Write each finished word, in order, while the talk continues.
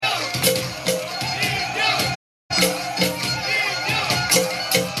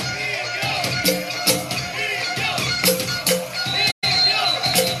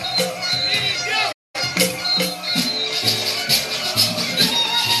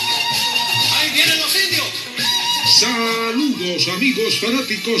Saludos amigos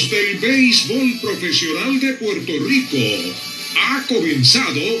fanáticos del béisbol profesional de Puerto Rico. Ha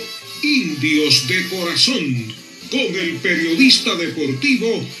comenzado Indios de Corazón con el periodista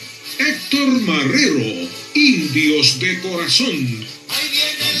deportivo Héctor Marrero. Indios de Corazón. Ahí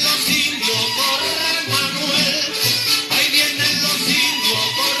vienen los indios, corre Manuel. Ahí vienen los indios,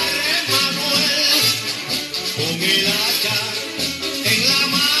 corre Manuel. Con el hacha en la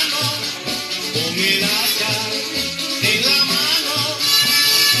mano, con el hacha en la mano.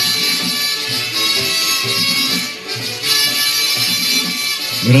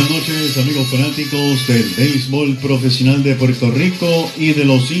 Buenas noches amigos fanáticos del béisbol profesional de Puerto Rico y de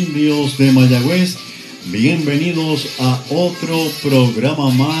los Indios de Mayagüez. Bienvenidos a otro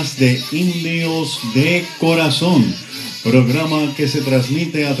programa más de Indios de Corazón, programa que se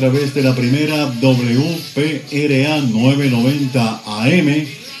transmite a través de la primera WPRA 990 AM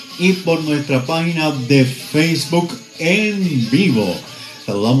y por nuestra página de Facebook en vivo.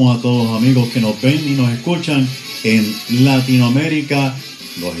 Saludamos a todos los amigos que nos ven y nos escuchan en Latinoamérica,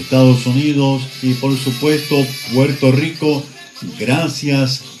 los Estados Unidos y por supuesto Puerto Rico.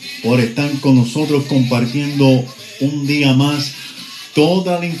 Gracias por estar con nosotros compartiendo un día más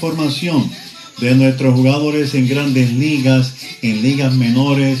toda la información de nuestros jugadores en grandes ligas, en ligas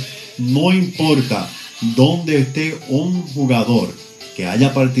menores. No importa dónde esté un jugador que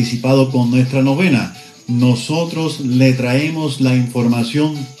haya participado con nuestra novena, nosotros le traemos la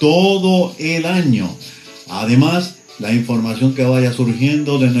información todo el año. Además, la información que vaya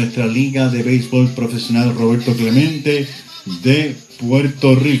surgiendo de nuestra liga de béisbol profesional Roberto Clemente de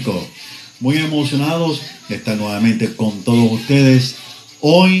Puerto Rico. Muy emocionados de estar nuevamente con todos ustedes.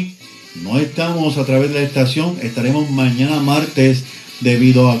 Hoy no estamos a través de la estación, estaremos mañana martes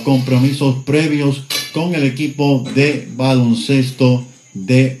debido a compromisos previos con el equipo de baloncesto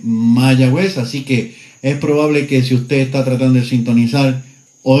de Mayagüez. Así que es probable que si usted está tratando de sintonizar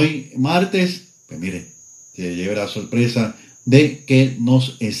hoy martes, pues mire, se lleve la sorpresa de que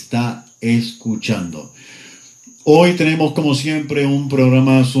nos está escuchando. Hoy tenemos como siempre un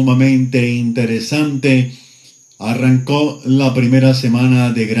programa sumamente interesante. Arrancó la primera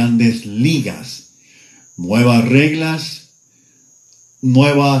semana de Grandes Ligas. Nuevas reglas,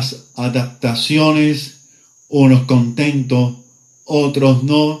 nuevas adaptaciones, unos contentos, otros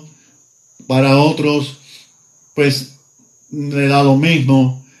no. Para otros, pues le da lo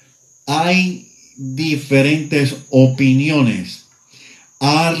mismo. Hay diferentes opiniones.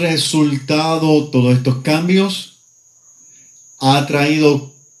 ¿Ha resultado todos estos cambios? ¿Ha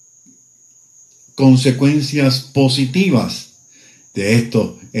traído consecuencias positivas? De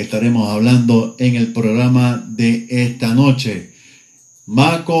esto estaremos hablando en el programa de esta noche.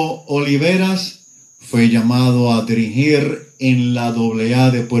 Maco Oliveras fue llamado a dirigir en la AA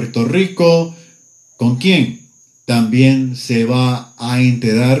de Puerto Rico. ¿Con quién? También se va a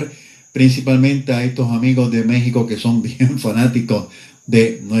enterar, principalmente a estos amigos de México que son bien fanáticos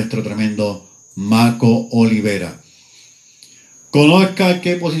de nuestro tremendo Maco Olivera. Conozca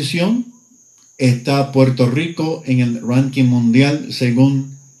qué posición está Puerto Rico en el ranking mundial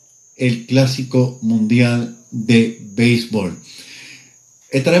según el Clásico Mundial de Béisbol.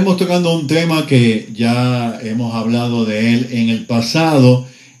 Estaremos tocando un tema que ya hemos hablado de él en el pasado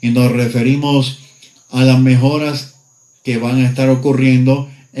y nos referimos a las mejoras que van a estar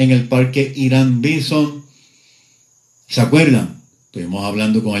ocurriendo en el Parque Irán Bison. ¿Se acuerdan? Estuvimos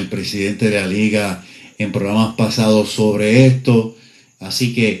hablando con el presidente de la liga en programas pasados sobre esto,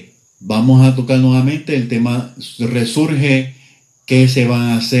 así que vamos a tocar nuevamente el tema. Resurge, qué se van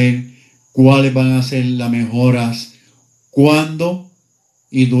a hacer, cuáles van a ser las mejoras, cuándo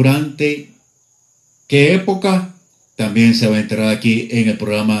y durante qué época. También se va a enterar aquí en el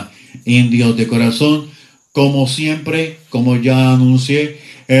programa Indios de Corazón. Como siempre, como ya anuncié,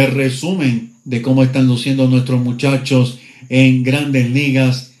 el resumen de cómo están luciendo nuestros muchachos en grandes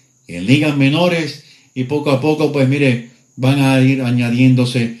ligas, en ligas menores, y poco a poco, pues mire, van a ir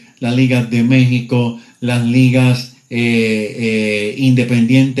añadiéndose las ligas de México, las ligas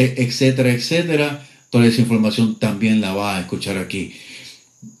independientes, etcétera, etcétera. Toda esa información también la va a escuchar aquí.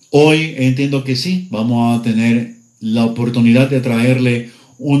 Hoy entiendo que sí, vamos a tener la oportunidad de traerle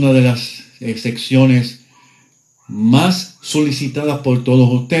una de las secciones más solicitadas por todos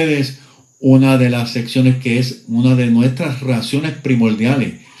ustedes, una de las secciones que es una de nuestras razones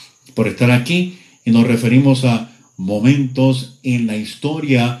primordiales por estar aquí, y nos referimos a momentos en la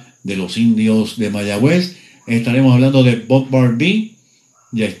historia de los Indios de Mayagüez. Estaremos hablando de Bob Barbee,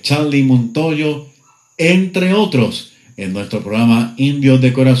 de Charlie Montoyo, entre otros, en nuestro programa Indios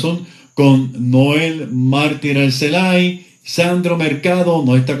de Corazón, con Noel Mártir Arcelay, Sandro Mercado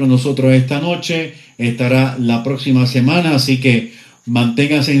no está con nosotros esta noche, estará la próxima semana, así que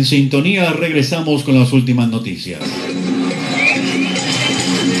manténganse en sintonía. Regresamos con las últimas noticias.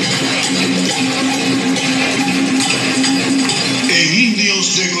 En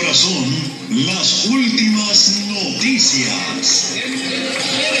Indios de Corazón, las últimas noticias.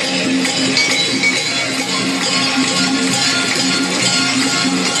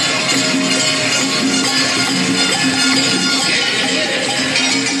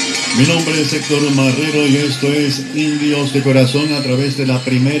 Mi nombre es Héctor Marrero y esto es Indios de Corazón a través de la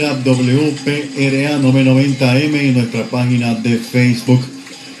primera WPRA 990M y nuestra página de Facebook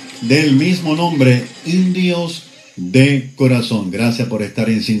del mismo nombre, Indios de Corazón. Gracias por estar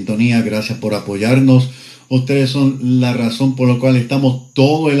en sintonía, gracias por apoyarnos. Ustedes son la razón por la cual estamos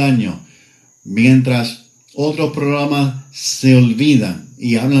todo el año, mientras otros programas se olvidan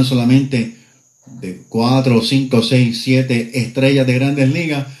y hablan solamente de 4, 5, 6, 7 estrellas de Grandes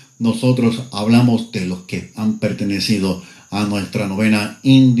Ligas. Nosotros hablamos de los que han pertenecido a nuestra novena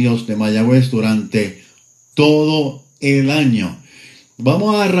Indios de Mayagüez durante todo el año.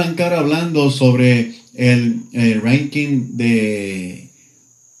 Vamos a arrancar hablando sobre el ranking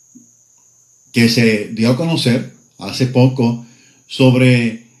que se dio a conocer hace poco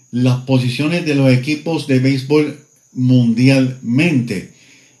sobre las posiciones de los equipos de béisbol mundialmente.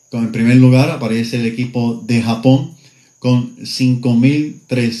 En primer lugar aparece el equipo de Japón con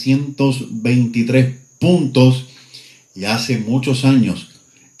 5.323 puntos, y hace muchos años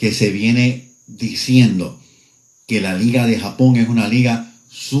que se viene diciendo que la Liga de Japón es una liga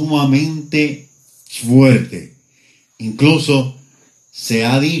sumamente fuerte. Incluso se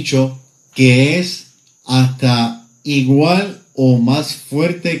ha dicho que es hasta igual o más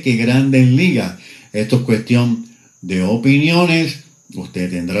fuerte que Grandes Ligas. Esto es cuestión de opiniones, usted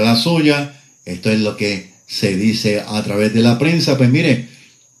tendrá la suya. Esto es lo que se dice a través de la prensa. Pues mire,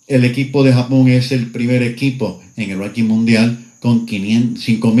 el equipo de Japón es el primer equipo en el ranking mundial con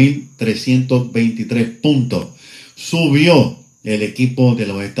 5.323 puntos. Subió el equipo de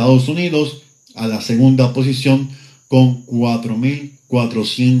los Estados Unidos a la segunda posición con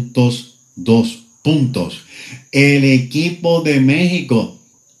 4.402 puntos. El equipo de México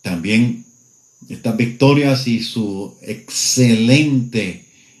también, estas victorias y su excelente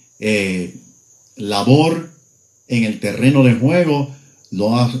labor en el terreno de juego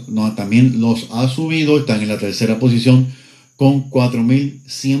también los ha subido. Están en la tercera posición con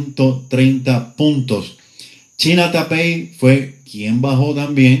 4.130 puntos. China Taipei fue quien bajó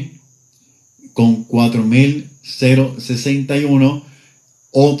también con 4.061.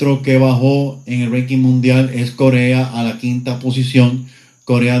 Otro que bajó en el ranking mundial es Corea a la quinta posición.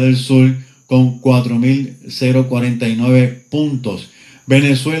 Corea del Sur con 4.049 puntos.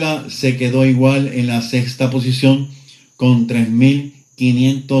 Venezuela se quedó igual en la sexta posición con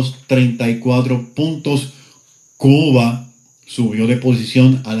 3.534 puntos. Cuba subió de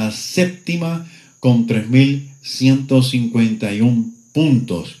posición a la séptima con 3.151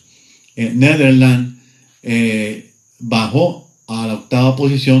 puntos. Netherlands bajó a la octava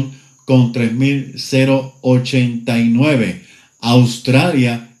posición con 3.089.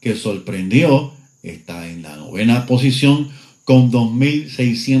 Australia, que sorprendió, está en la novena posición con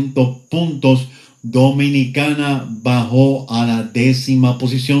 2.600 puntos. Dominicana bajó a la décima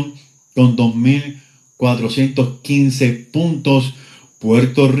posición con 2.415 puntos.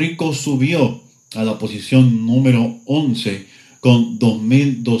 Puerto Rico subió a la posición número 11 con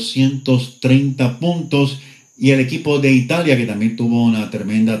 2.230 puntos. Y el equipo de Italia, que también tuvo una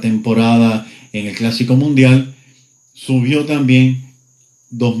tremenda temporada en el Clásico Mundial, subió también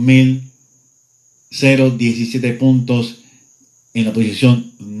 2.017 puntos en la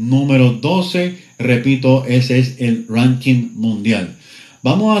posición número 12. Repito, ese es el ranking mundial.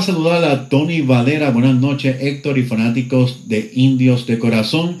 Vamos a saludar a Tony Valera. Buenas noches, Héctor y fanáticos de Indios de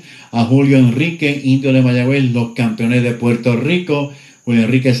Corazón. A Julio Enrique, Indio de Mayagüez, los campeones de Puerto Rico. Julio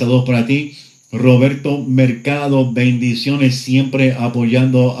Enrique, saludos para ti. Roberto Mercado, bendiciones, siempre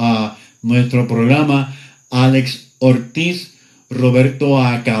apoyando a nuestro programa. Alex Ortiz, Roberto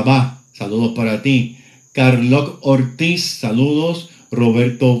Acabá, saludos para ti. Carlos Ortiz, saludos.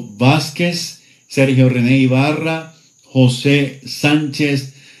 Roberto Vázquez, Sergio René Ibarra, José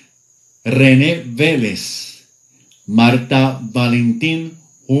Sánchez, René Vélez, Marta Valentín,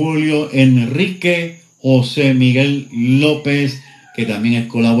 Julio Enrique, José Miguel López, que también es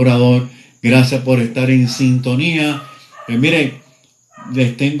colaborador. Gracias por estar en sintonía. Mire,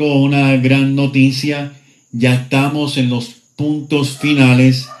 les tengo una gran noticia. Ya estamos en los puntos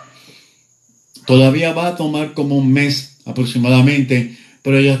finales. Todavía va a tomar como un mes aproximadamente,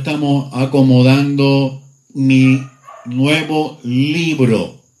 pero ya estamos acomodando mi nuevo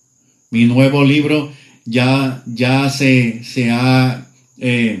libro. Mi nuevo libro ya se ha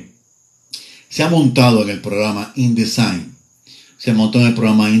montado en el programa InDesign. Se montó en el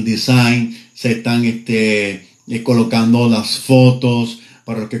programa InDesign. Se están colocando las fotos.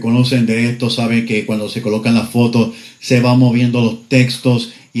 Para los que conocen de esto, saben que cuando se colocan las fotos se van moviendo los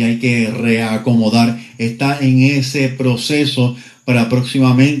textos y hay que reacomodar. Está en ese proceso para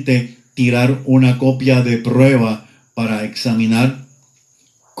próximamente tirar una copia de prueba para examinar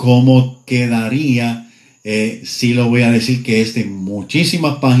cómo quedaría. Sí lo voy a decir que es de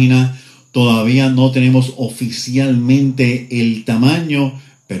muchísimas páginas. Todavía no tenemos oficialmente el tamaño,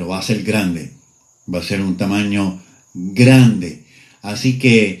 pero va a ser grande. Va a ser un tamaño grande. Así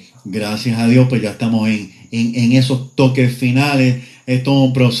que, gracias a Dios, pues ya estamos en esos toques finales. Es todo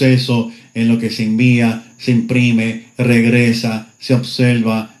un proceso en lo que se envía, se imprime, regresa, se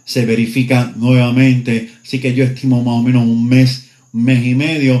observa, se verifica nuevamente. Así que yo estimo más o menos un mes y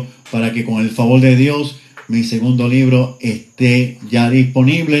medio para que con el favor de Dios mi segundo libro esté ya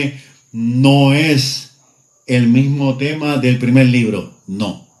disponible. No es el mismo tema del primer libro,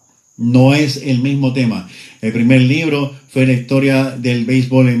 no es el mismo tema. El primer libro fue la historia del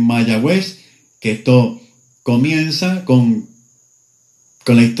béisbol en Mayagüez, que esto comienza con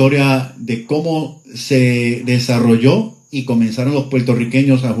la historia de cómo se desarrolló y comenzaron los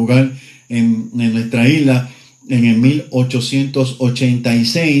puertorriqueños a jugar en nuestra isla en el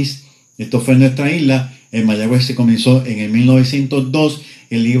 1886. Esto fue en nuestra isla. En Mayagüez se comenzó en el 1902.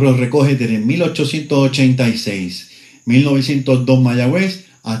 El libro recoge desde 1886, 1902 Mayagüez,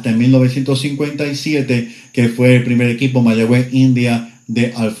 hasta el 1957, que fue el primer equipo Mayagüez India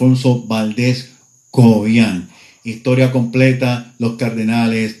de Alfonso Valdés Cobian. Historia completa: los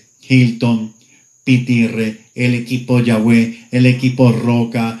Cardenales, Hilton, Pitirre, el equipo Yagüe, el equipo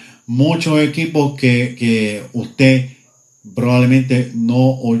Roca, muchos equipos que usted probablemente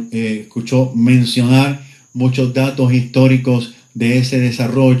no escuchó mencionar, muchos datos históricos de ese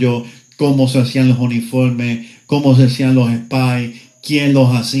desarrollo, cómo se hacían los uniformes, cómo se hacían los spies, quién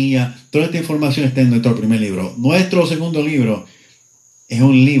los hacía. Toda esta información está en nuestro primer libro. Nuestro segundo libro es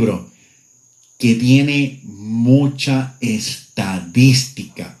un libro que tiene mucha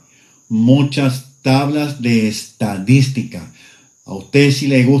estadística, muchas tablas de estadística. A usted, si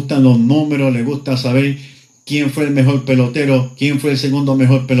le gustan los números, le gusta saber quién fue el mejor pelotero, quién fue el segundo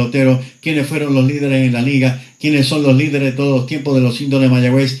mejor pelotero, quiénes fueron los líderes en la liga, quiénes son los líderes de todos los tiempos de los Indios de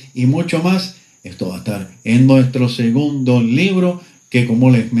Mayagüez y mucho más. Esto va a estar en nuestro segundo libro, que como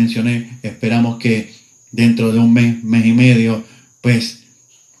les mencioné, esperamos que dentro de un mes y medio, pues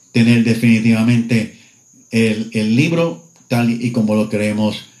tener definitivamente el libro tal y como lo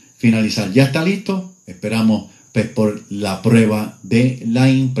queremos finalizar. Ya está listo, esperamos pues por la prueba de la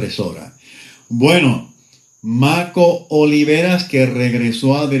impresora. Bueno, Maco Oliveras, que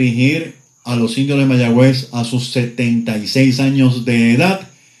regresó a dirigir a los Indios de Mayagüez a sus 76 años de edad.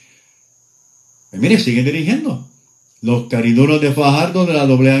 Pues mire, sigue dirigiendo. Los Cariduros de Fajardo de la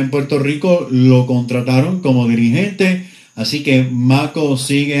AA en Puerto Rico lo contrataron como dirigente, así que Maco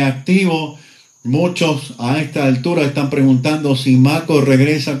sigue activo. Muchos a esta altura están preguntando si Maco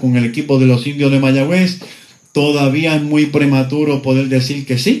regresa con el equipo de los Indios de Mayagüez. Todavía es muy prematuro poder decir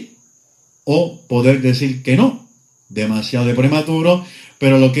que sí o poder decir que no. Demasiado de prematuro,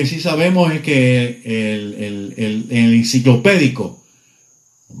 pero lo que sí sabemos es que el enciclopédico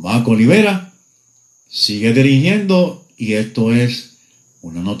Maco Olivera sigue dirigiendo y esto es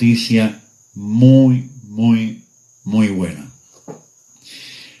una noticia muy buena.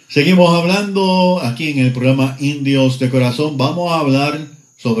 Seguimos hablando aquí en el programa Indios de Corazón. Vamos a hablar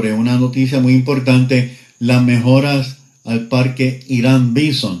sobre una noticia muy importante: las mejoras al Parque Irán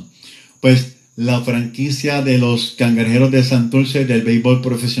Bison. Pues la franquicia de los Cangrejeros de Santurce del béisbol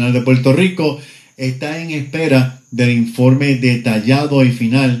profesional de Puerto Rico está en espera del informe detallado y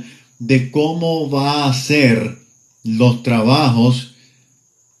final de cómo va a ser los trabajos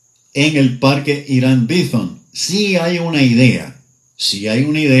en el Parque Irán Bison. Sí hay una idea,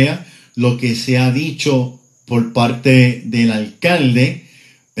 lo que se ha dicho por parte del alcalde,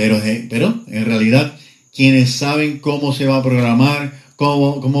 pero en realidad quienes saben cómo se va a programar,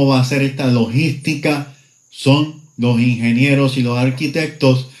 cómo va a ser esta logística, son los ingenieros y los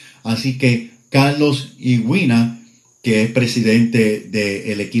arquitectos. Así que Carlos Higuina, que es presidente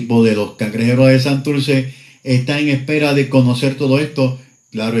del equipo de los Cangrejeros de Santurce, está en espera de conocer todo esto.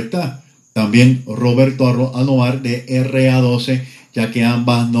 Claro está, también Roberto Anovar de RA12, ya que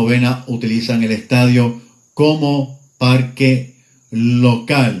ambas novenas utilizan el estadio como parque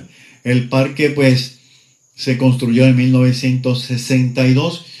local. El parque pues se construyó en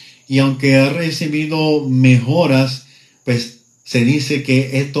 1962 y aunque ha recibido mejoras pues se dice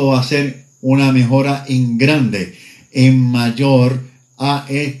que esto va a ser una mejora en grande, en mayor a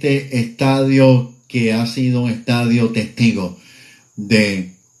este estadio que ha sido un estadio testigo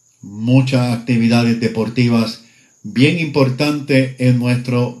de muchas actividades deportivas bien importantes en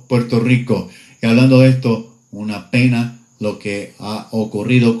nuestro Puerto Rico. Y hablando de esto, una pena lo que ha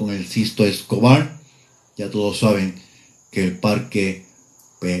ocurrido con el Sisto Escobar. Ya todos saben que el parque,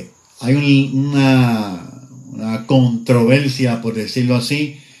 pues, hay una controversia, por decirlo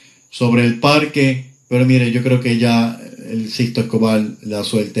así, sobre el parque, pero mire, yo creo que ya el Sisto Escobar, la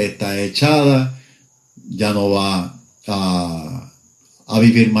suerte está echada, ya no va a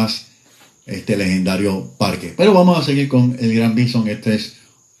vivir más este legendario parque. Pero vamos a seguir con el Gran Bison. Este es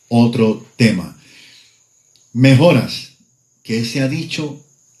otro tema. Mejoras que se ha dicho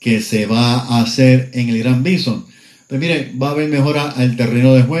que se va a hacer en el Gran Bison. Pues mire, va a haber mejora al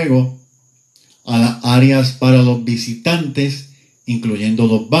terreno de juego, a las áreas para los visitantes, incluyendo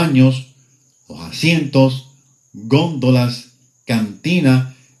los baños, los asientos, góndolas,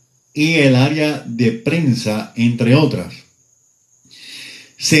 cantina y el área de prensa, entre otras.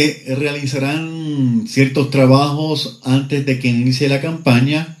 Se realizarán ciertos trabajos antes de que inicie la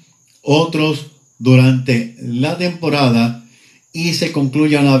campaña, otros durante la temporada, y se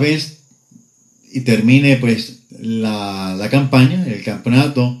concluya una vez y termine pues la campaña, el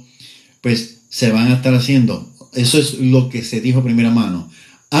campeonato, pues se van a estar haciendo. Eso es lo que se dijo a primera mano.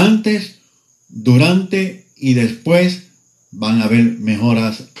 Antes, durante y después van a haber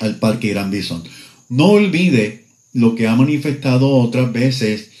mejoras al Parque Gran Bison. No olvide lo que ha manifestado otras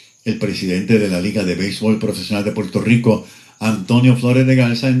veces el presidente de la Liga de Béisbol Profesional de Puerto Rico, Antonio Flores de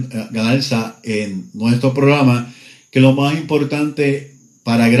Galarza, en nuestro programa, que lo más importante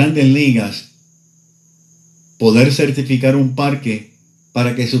para grandes ligas, poder certificar un parque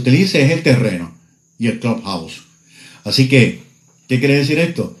para que se utilice, es el terreno y el clubhouse. Así que, ¿qué quiere decir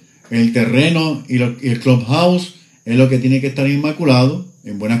esto? El terreno y el clubhouse es lo que tiene que estar inmaculado,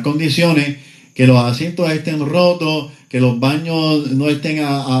 en buenas condiciones, que los asientos estén rotos, que los baños no estén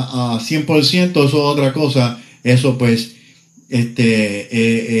a 100%, eso es otra cosa. Eso pues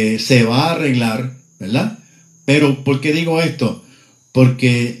se va a arreglar, ¿verdad? Pero ¿por qué digo esto?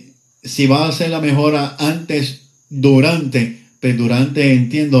 Porque si va a hacer la mejora antes, durante, pues durante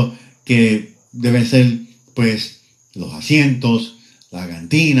entiendo que deben ser pues los asientos, la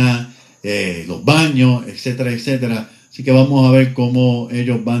cantina, los baños, etcétera, etcétera. Así que vamos a ver cómo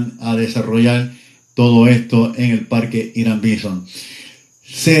ellos van a desarrollar todo esto en el Parque Gran Bison.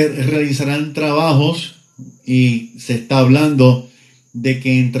 Se realizarán trabajos y se está hablando de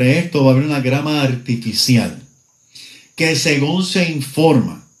que entre esto va a haber una grama artificial que, según se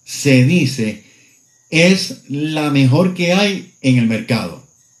informa, se dice, es la mejor que hay en el mercado.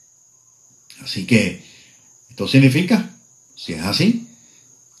 Así que esto significa, si es así,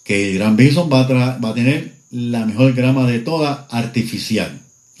 que el Gran Bison va a tener la mejor grama de toda artificial,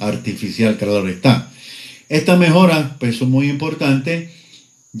 claro está. Estas mejoras pues son muy importantes,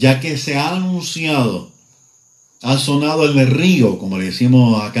 ya que se ha anunciado, ha sonado el río, como le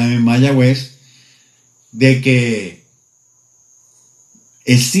decimos acá en Mayagüez, de que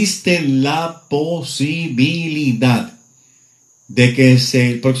existe la posibilidad de que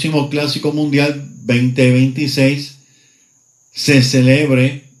el próximo Clásico Mundial 2026 se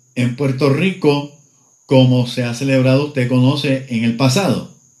celebre en Puerto Rico como se ha celebrado, usted conoce, en el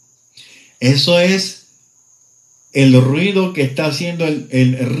pasado. Eso es el ruido que está haciendo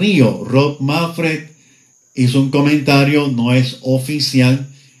el río. Rob Manfred hizo un comentario, no es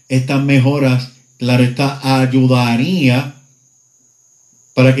oficial. Estas mejoras, claro está, ayudaría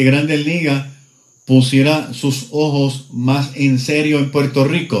para que Grandes Ligas pusiera sus ojos más en serio en Puerto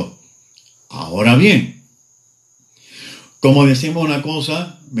Rico. Ahora bien, como decimos una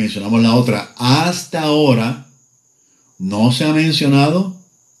cosa, mencionamos la otra. Hasta ahora no se ha mencionado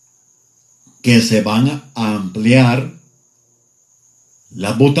que se van a ampliar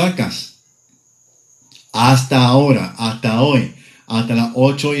las butacas. Hasta ahora, hasta hoy, hasta las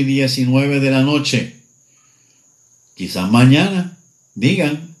 8:19 de la noche. Quizás mañana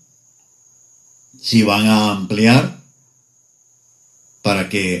digan si van a ampliar para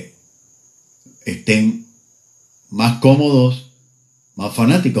que estén más cómodos, más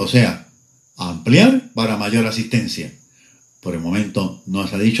fanáticos, o sea, ampliar para mayor asistencia. Por el momento no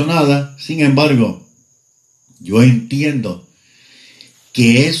se ha dicho nada. Sin embargo, yo entiendo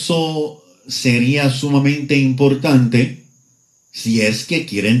que eso sería sumamente importante si es que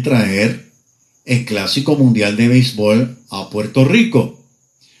quieren traer el Clásico Mundial de Béisbol a Puerto Rico.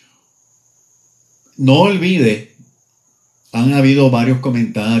 No olvide, han habido varios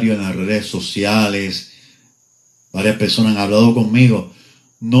comentarios en las redes sociales Varias personas han hablado conmigo.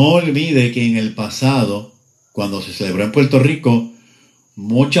 No olvide que en el pasado, cuando se celebró en Puerto Rico,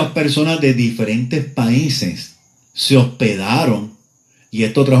 muchas personas de diferentes países se hospedaron y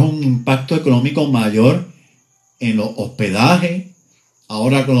esto trajo un impacto económico mayor en los hospedajes,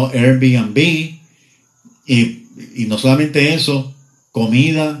 ahora con los Airbnb y no solamente eso,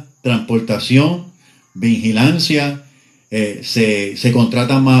 comida, transportación, vigilancia, se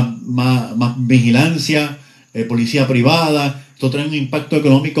contrata más vigilancia, policía privada. Esto trae un impacto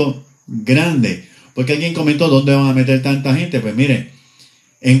económico grande. Porque alguien comentó dónde van a meter tanta gente. Pues mire,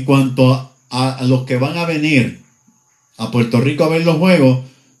 en cuanto a los que van a venir a Puerto Rico a ver los juegos,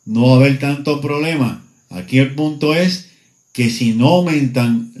 no va a haber tanto problema. Aquí el punto es que si no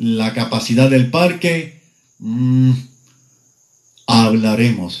aumentan la capacidad del parque,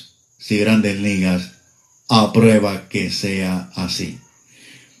 hablaremos si Grandes Ligas aprueba que sea así.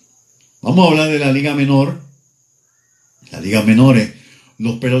 Vamos a hablar de la Liga Menor. Las ligas menores.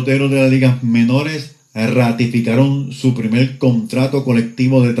 Los peloteros de las ligas menores ratificaron su primer contrato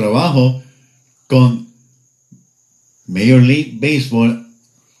colectivo de trabajo con Major League Baseball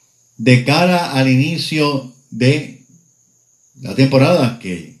de cara al inicio de la temporada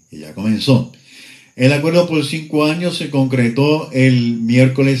que ya comenzó. El acuerdo por 5 años se concretó el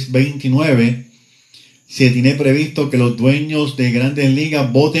miércoles 29. Se tiene previsto que los dueños de Grandes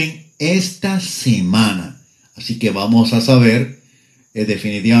Ligas voten esta semana. Así que vamos a saber,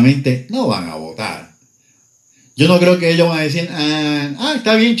 definitivamente no van a votar. Yo no creo que ellos van a decir,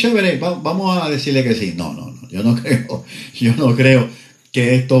 está bien chévere, vamos a decirle que sí. No, yo no creo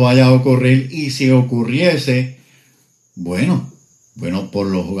que esto vaya a ocurrir. Y si ocurriese, bueno, por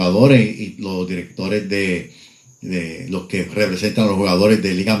los jugadores y los directores de los que representan a los jugadores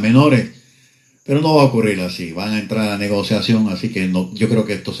de ligas menores. Pero no va a ocurrir así, van a entrar a negociación, así que no, yo creo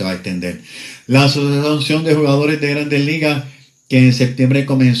que esto se va a extender. La Asociación de Jugadores de Grandes Ligas, que en septiembre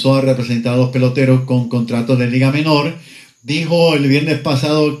comenzó a representar a los peloteros con contratos de liga menor, dijo el viernes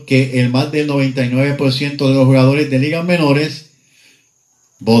pasado que el más del 99% de los jugadores de ligas menores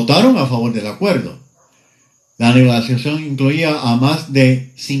votaron a favor del acuerdo. La negociación incluía a más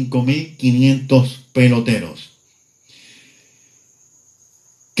de 5.500 peloteros.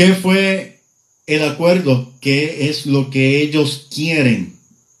 ¿Qué fue el acuerdo? ¿Qué es lo que ellos quieren?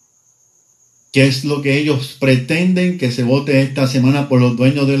 ¿Qué es lo que ellos pretenden que se vote esta semana por los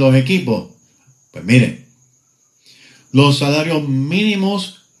dueños de los equipos? Pues miren, los salarios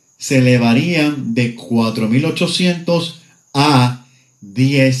mínimos se elevarían de 4.800 a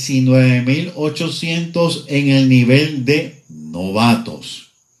 19.800 en el nivel de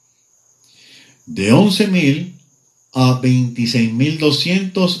novatos, de 11.000 a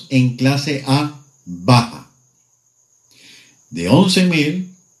 26.200 en clase A baja, de 11.000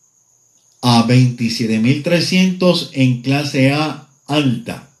 a 27.300 en clase A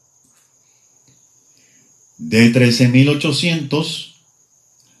alta, de 13.800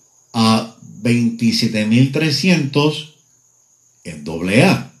 a 27.300 en doble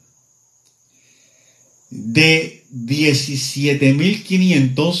A, de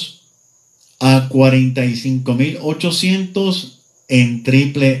 17.500 a 45.800 en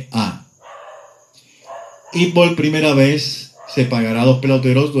triple A. Y por primera vez se pagará a los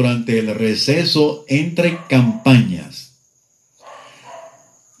peloteros durante el receso entre campañas.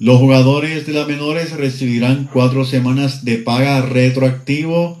 Los jugadores de las menores recibirán 4 semanas de paga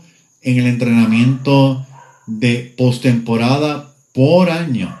retroactivo en el entrenamiento de postemporada por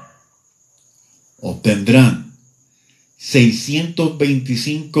año. Obtendrán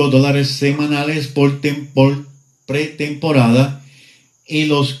 $625 semanales por pretemporada y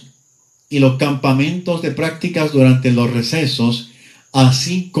los campamentos de prácticas durante los recesos,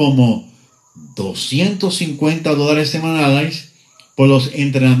 así como $250 semanales por los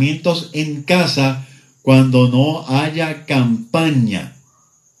entrenamientos en casa cuando no haya campaña.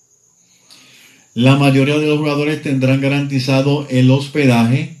 La mayoría de los jugadores tendrán garantizado el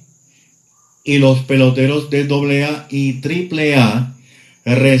hospedaje y los peloteros de AA y AAA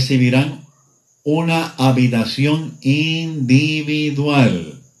recibirán una habitación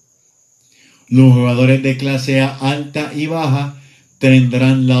individual. Los jugadores de clase A alta y baja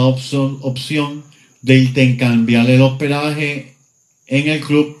tendrán la opción de intercambiar el hospedaje en el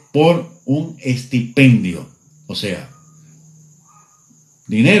club por un estipendio, o sea,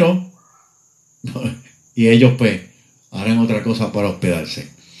 dinero, y ellos pues harán otra cosa para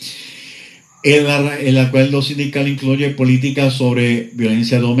hospedarse. El acuerdo sindical incluye políticas sobre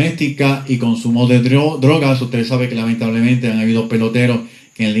violencia doméstica y consumo de drogas. Usted sabe que lamentablemente han habido peloteros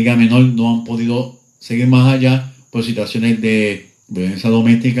que en Liga Menor no han podido seguir más allá por situaciones de violencia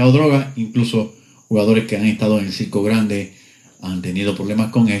doméstica o droga. Incluso jugadores que han estado en el circo grande han tenido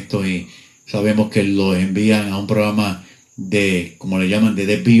problemas con esto y sabemos que los envían a un programa de, como le llaman, de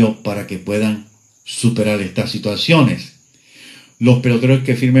desvío para que puedan superar estas situaciones. Los peloteros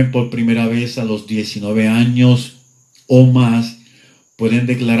que firmen por primera vez a los 19 años o más pueden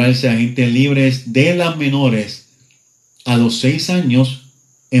declararse agentes libres de las menores a los 6 años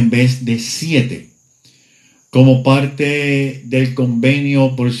en vez de 7. Como parte del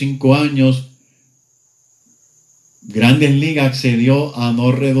convenio por 5 años, Grandes Ligas accedió a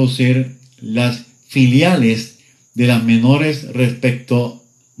no reducir las filiales de las menores respecto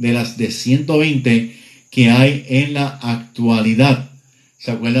de las de 120 que hay en la actualidad.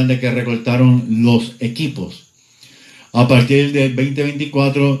 ¿Se acuerdan de que recortaron los equipos? A partir del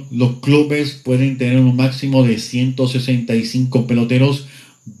 2024, los clubes pueden tener un máximo de 165 peloteros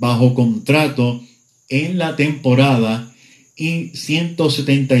bajo contrato en la temporada y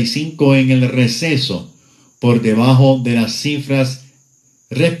 175 en el receso, por debajo de las cifras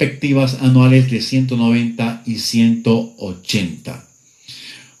respectivas anuales de 190 y 180.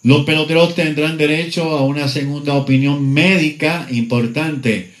 Los peloteros tendrán derecho a una segunda opinión médica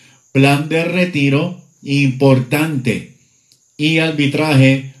importante, plan de retiro importante y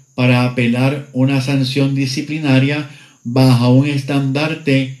arbitraje para apelar una sanción disciplinaria bajo un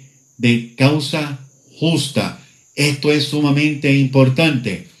estandarte de causa justa. Esto es sumamente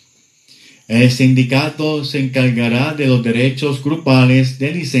importante. El sindicato se encargará de los derechos grupales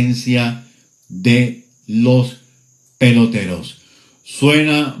de licencia de los peloteros.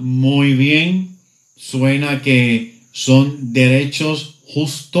 Suena muy bien, suena que son derechos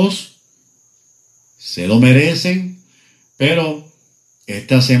justos, se lo merecen, pero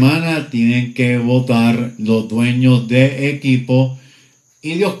esta semana tienen que votar los dueños de equipo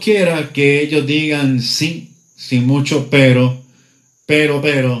y Dios quiera que ellos digan sí, sin mucho pero,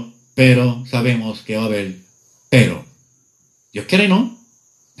 sabemos que va a haber pero. Dios quiere no,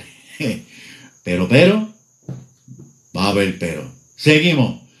 pero, va a haber pero.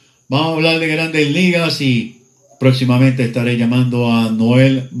 Seguimos, vamos a hablar de Grandes Ligas y próximamente estaré llamando a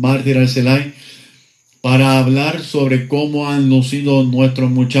Noel Mártir Arcelay para hablar sobre cómo han lucido nuestros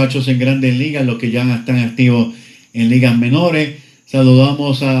muchachos en Grandes Ligas, los que ya están activos en ligas menores.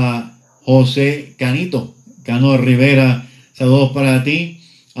 Saludamos a José Cano Rivera, saludos para ti.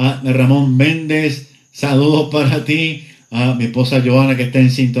 A Ramón Méndez, saludos para ti. A mi esposa Joana, que está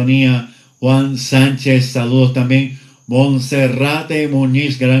en sintonía. Juan Sánchez, saludos también. Monserrate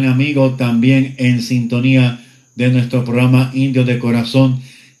Muñiz, gran amigo, también en sintonía de nuestro programa Indios de Corazón.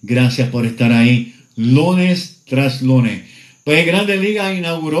 Gracias por estar ahí lunes tras lunes. Pues Grandes Ligas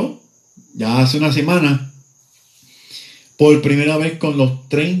inauguró ya hace una semana por primera vez con los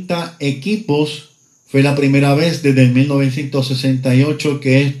 30 equipos. Fue la primera vez desde el 1968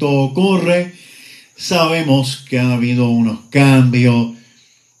 que esto ocurre. Sabemos que ha habido unos cambios,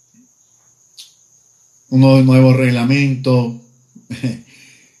 unos nuevos reglamentos,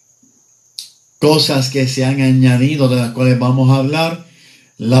 cosas que se han añadido de las cuales vamos a hablar.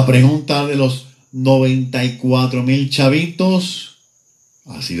 La pregunta de los 94,000 chavitos,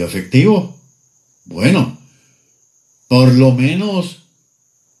 ¿ha sido efectivo? Bueno, por lo menos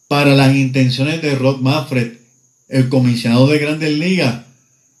para las intenciones de Rod Manfred, el comisionado de Grandes Ligas,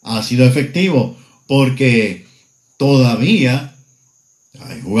 ha sido efectivo, porque todavía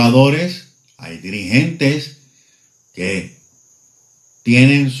hay jugadores, hay dirigentes que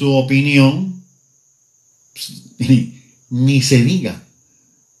tienen su opinión, ni se diga,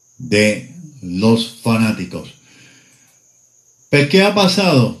 de los fanáticos. ¿Pero qué ha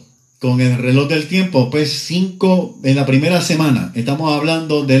pasado con el reloj del tiempo? Pues 5 en la primera semana. Estamos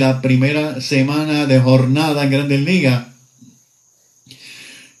hablando de la primera semana de jornada en Grandes Ligas.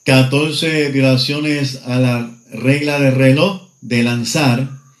 14 violaciones a la regla de reloj de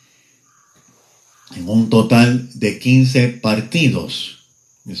lanzar en un total de 15 partidos.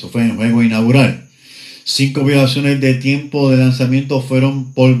 Eso fue en el juego inaugural. 5 violaciones de tiempo de lanzamiento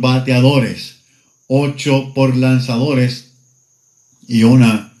fueron por bateadores, 8 por lanzadores y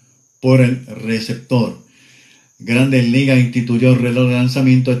 1 por el receptor. Grandes Ligas instituyó el reloj de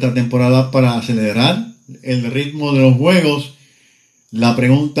lanzamiento esta temporada para acelerar el ritmo de los juegos. La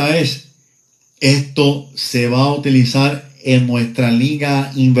pregunta es, ¿esto se va a utilizar en nuestra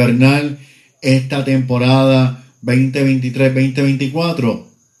liga invernal esta temporada 2023-2024?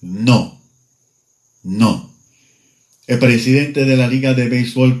 No. El presidente de la Liga de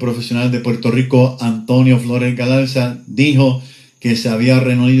Béisbol Profesional de Puerto Rico, Antonio Flores Galarza, dijo que se había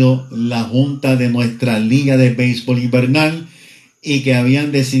reunido la junta de nuestra Liga de Béisbol Invernal y que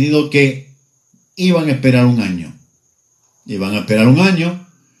habían decidido que iban a esperar un año.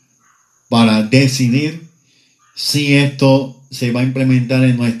 para decidir si esto se va a implementar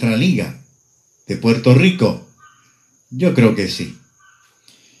en nuestra liga de Puerto Rico? Yo creo que sí.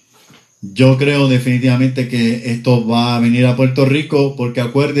 Yo creo definitivamente que esto va a venir a Puerto Rico, porque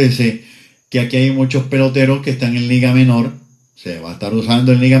acuérdese que aquí hay muchos peloteros que están en liga menor. Se va a estar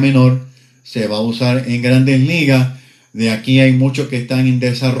usando en liga menor, se va a usar en grandes ligas. De aquí hay muchos que están en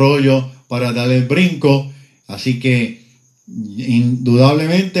desarrollo para dar el brinco. Así que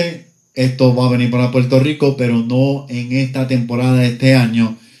indudablemente esto va a venir para Puerto Rico, pero no en esta temporada de este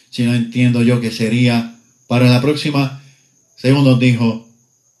año, sino entiendo yo que sería para la próxima, según nos dijo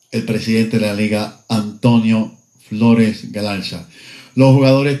el presidente de la liga, Antonio Flores Galarza. Los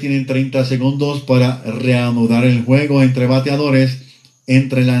jugadores tienen 30 segundos para reanudar el juego entre bateadores.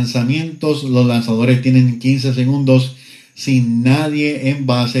 Entre lanzamientos, los lanzadores tienen 15 segundos sin nadie en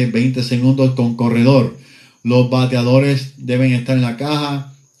base, 20 segundos con corredor. Los bateadores deben estar en la caja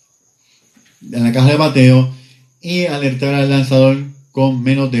de bateo y alertar al lanzador con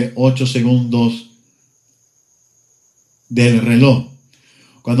menos de 8 segundos del reloj.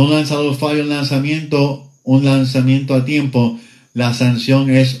 Cuando un lanzador falla un lanzamiento a tiempo, la sanción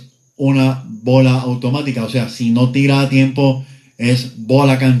es una bola automática. O sea, si no tira a tiempo, es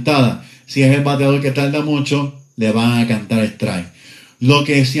bola cantada. Si es el bateador que tarda mucho, le van a cantar strike. Lo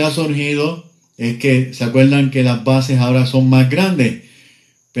que sí ha surgido es que, ¿se acuerdan que las bases ahora son más grandes?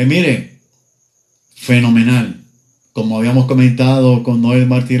 Pues mire, fenomenal. Como habíamos comentado con Noel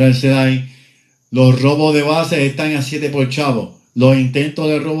Martínez Arcelay, los robos de bases están a 7 por chavo. Los intentos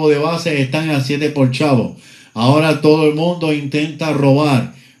de robo de bases están a 7 por chavo. Ahora todo el mundo intenta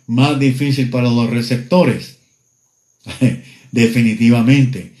robar. Más difícil para los receptores.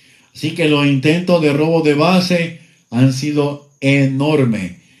 Definitivamente. Así que los intentos de robo de base han sido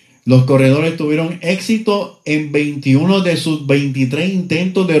enormes. Los corredores tuvieron éxito en 21 de sus 23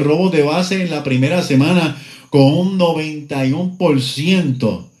 intentos de robo de base en la primera semana, con un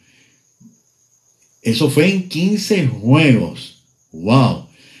 91%. Eso fue en 15 juegos. ¡Wow!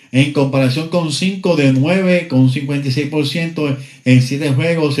 En comparación con 5 de 9, con 56% en 7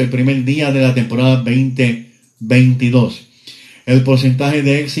 juegos el primer día de la temporada 2022. El porcentaje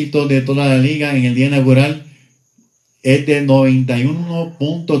de éxito de toda la liga en el día inaugural es de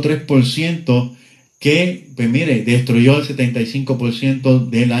 91.3%, que, pues mire, destruyó el 75%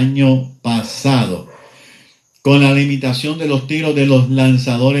 del año pasado. Con la limitación de los tiros de los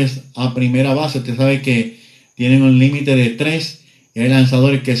lanzadores a primera base, usted sabe que tienen un límite de 3. Y hay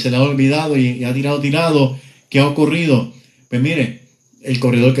lanzadores que se le ha olvidado y ha tirado. ¿Qué ha ocurrido? Pues mire, el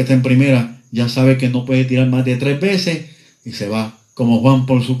corredor que está en primera ya sabe que no puede tirar más de 3 veces y se va como Juan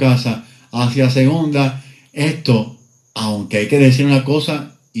por su casa hacia segunda. Esto, aunque hay que decir una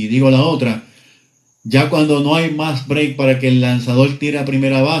cosa y digo la otra, ya cuando no hay más break para que el lanzador tire a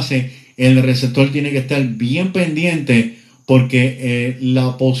primera base, el receptor tiene que estar bien pendiente, porque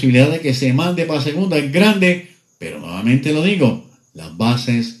la posibilidad de que se mande para segunda es grande. Pero nuevamente lo digo, las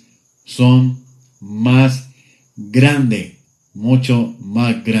bases son más grandes, mucho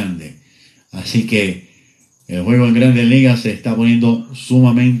más grandes. Así que el juego en Grandes Ligas se está poniendo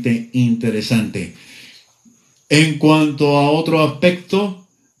sumamente interesante. En cuanto a otro aspecto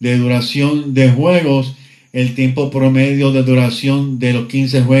de duración de juegos, el tiempo promedio de duración de los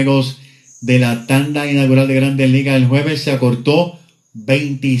 15 juegos de la tanda inaugural de Grandes Ligas el jueves se acortó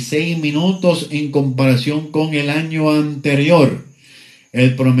 26 minutos en comparación con el año anterior.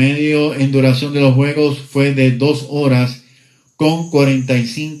 El promedio en duración de los juegos fue de 2 horas con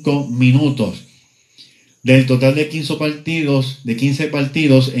 45 minutos. Del total de 15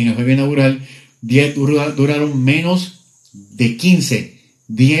 partidos en el juego inaugural, 10 duraron menos de 15.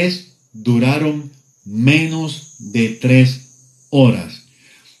 10 duraron menos de 3 horas.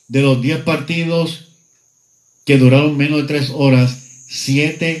 De los 10 partidos que duraron menos de 3 horas,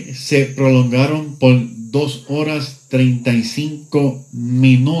 7 se prolongaron por 2 horas 35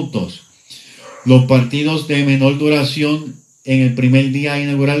 minutos. Los partidos de menor duración en el primer día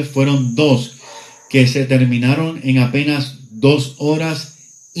inaugural fueron 2, que se terminaron en apenas 2 horas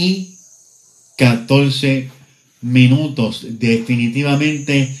y 14 minutos.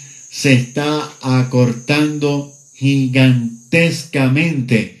 Definitivamente se está acortando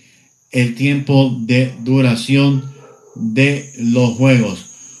gigantescamente el tiempo de duración de los juegos.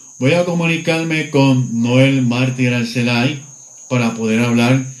 Voy a comunicarme con Noel Martínez Arcelay para poder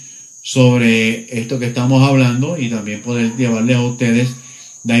hablar sobre esto que estamos hablando y también poder llevarles a ustedes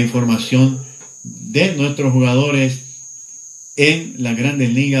la información de nuestros jugadores en las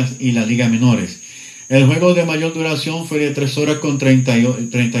Grandes Ligas y las ligas menores. El juego de mayor duración fue de 3 horas con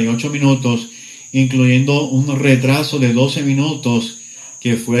 38 minutos, incluyendo un retraso de 12 minutos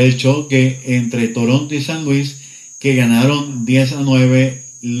que fue el choque entre Toronto y San Luis, que ganaron 10-9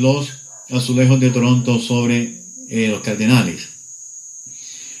 los Azulejos de Toronto sobre los Cardenales.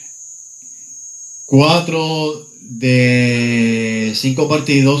 4 de 5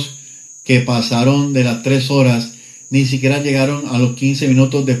 partidos que pasaron de las 3 horas, ni siquiera llegaron a los 15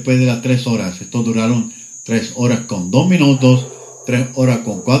 minutos después de las 3 horas. Estos duraron 3 horas con 2 minutos, 3 horas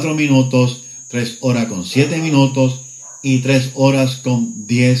con 4 minutos, 3 horas con 7 minutos y 3 horas con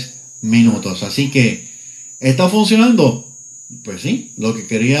 10 minutos. Así que, ¿está funcionando? Pues sí, lo que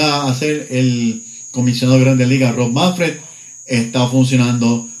quería hacer el comisionado de Grandes Ligas, Rob Manfred, está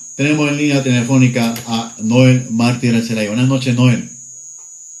funcionando. Tenemos en línea telefónica a Noel Martínez Celaya. Buenas noches, Noel.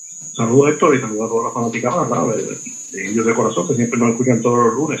 Saludos, Héctor, y saludos a todas las fanáticas, ¿verdad? De Indios de Corazón, que siempre nos escuchan todos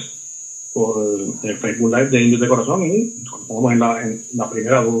los lunes por el Facebook Live de Indios de Corazón, y estamos en la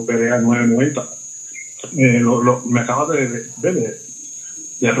primera WPRA 990. Me acabas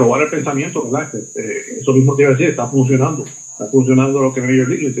de robar el pensamiento, ¿verdad? Eso mismo te iba a decir, está funcionando lo que Major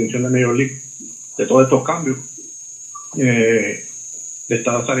League, la intención de Major League, de todos estos cambios.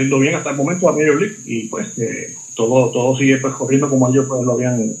 Está saliendo bien hasta el momento a Major League, y pues todo sigue pues corriendo como ellos pues lo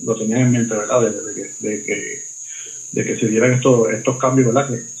tenían en mente, ¿verdad? De que se dieran estos cambios, ¿verdad?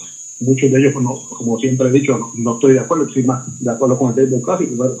 Que muchos de ellos, pues, no, como siempre he dicho, no estoy de acuerdo, estoy más de acuerdo con el béisbol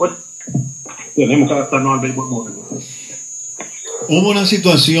clásico, pero pues tenemos que adaptarnos al béisbol moderno. Hubo una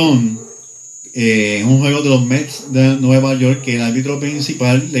situación en un juego de los Mets de Nueva York que el árbitro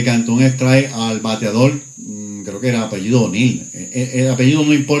principal le cantó un strike al bateador, creo que era apellido O'Neill. El apellido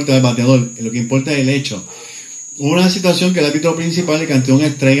no importa del bateador, lo que importa es el hecho. Hubo una situación que el árbitro principal le cantó un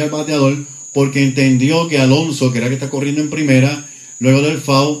strike al bateador porque entendió que Alonso, que era que está corriendo en primera, luego del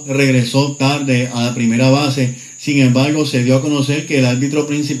foul regresó tarde a la primera base. Sin embargo, se dio a conocer que el árbitro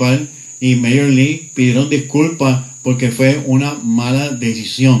principal y Major League pidieron disculpas porque fue una mala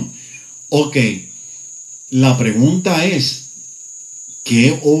decisión. Ok, la pregunta es,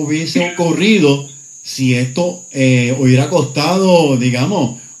 ¿qué hubiese ocurrido si esto hubiera costado,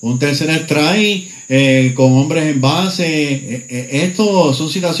 digamos, un tercer strike con hombres en base? Esto son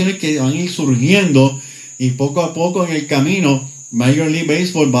situaciones que van a ir surgiendo y poco a poco en el camino Major League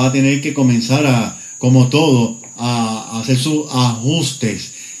Baseball va a tener que comenzar como todo, a hacer sus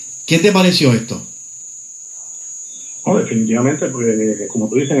ajustes. ¿Qué te pareció esto? No, definitivamente, pues como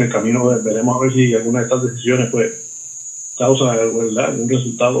tú dices, en el camino veremos a ver si alguna de estas decisiones pues causa, ¿verdad?, un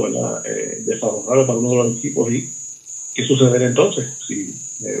resultado, ¿verdad?, desfavorable para uno de los equipos. Y qué sucederá entonces, si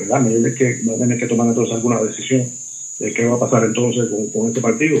verdad me que va a tener que tomar entonces alguna decisión de qué va a pasar entonces con este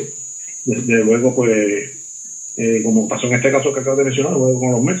partido. Desde luego, pues como pasó en este caso que acabo de mencionar, luego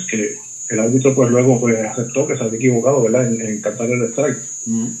con los Mets, que el árbitro pues luego pues aceptó que se había equivocado, ¿verdad?, en cantar el strike,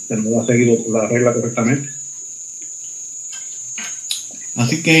 que no ha seguido la regla correctamente.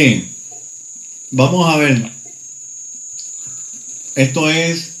 Así que vamos a ver. Esto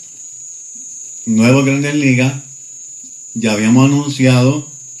es nuevo Grandes Ligas. Ya habíamos anunciado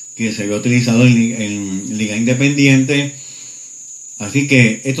que se había utilizado en Liga Independiente. Así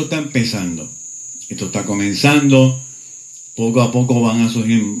que esto está empezando. Esto está comenzando. Poco a poco van a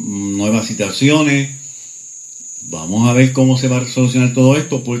surgir nuevas situaciones. Vamos a ver cómo se va a solucionar todo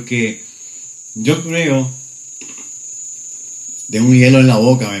esto, porque yo creo... Tengo un hielo en la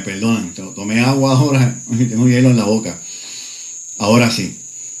boca, me perdonan. Tomé agua ahora y tengo un hielo en la boca. Ahora sí.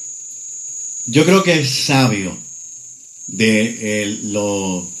 Yo creo que es sabio de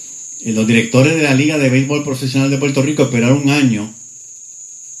los directores de la Liga de Béisbol Profesional de Puerto Rico esperar un año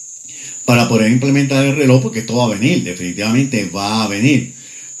para poder implementar el reloj, porque esto va a venir, definitivamente va a venir.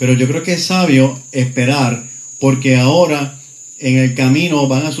 Pero yo creo que es sabio esperar, porque ahora en el camino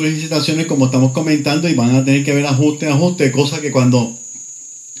van a surgir situaciones como estamos comentando y van a tener que ver ajustes, cosa que cuando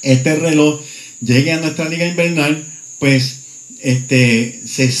este reloj llegue a nuestra liga invernal, pues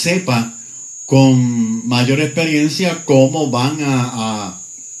se sepa con mayor experiencia cómo van a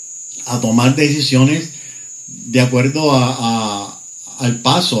tomar decisiones de acuerdo al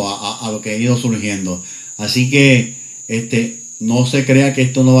paso, a lo que ha ido surgiendo. Así que no se crea que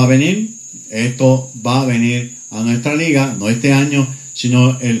esto no va a venir, esto va a venir a nuestra liga, no este año,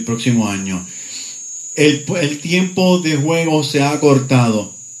 sino el próximo año. El tiempo de juego se ha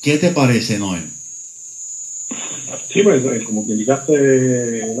acortado. ¿Qué te parece, Noel? Sí, pues como que indicaste,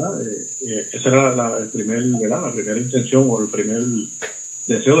 ¿verdad? Esa era la primera intención o el primer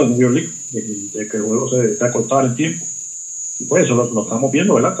deseo de Major League, de que el juego se acortara el tiempo. Y pues eso lo estamos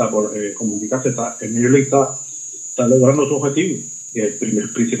viendo, ¿verdad? Como indicaste, el Major League está logrando su objetivo. El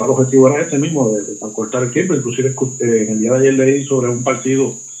principal objetivo era ese mismo, de acortar el tiempo. Inclusive en el día de ayer leí sobre un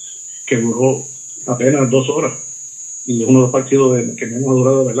partido que duró apenas 2 horas, y es uno de los partidos que menos ha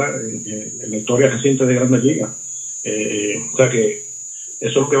durado, ¿verdad?, en la historia reciente de Grandes Ligas. O sea que eso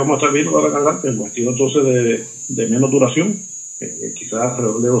es lo que vamos a estar viendo ahora en adelante, un partido entonces de menos duración, quizás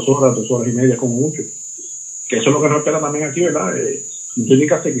alrededor de 2 horas y media como mucho. Que eso es lo que nos espera también aquí, ¿verdad? Tú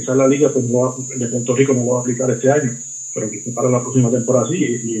indicaste que quizás la liga pues, de Puerto Rico no va a aplicar este año, pero quizás para la próxima temporada sí,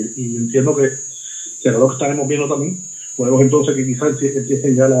 y entiendo que será lo que estaremos viendo también. Juegos entonces que quizás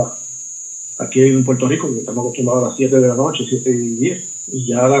empiecen ya aquí en Puerto Rico, que estamos acostumbrados a las 7 de la noche, 7:10, y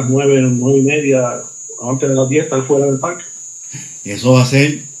ya a las 9:30, antes de las 10, estar fuera del parque. Eso va a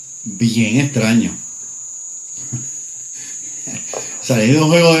ser bien extraño. Salir de un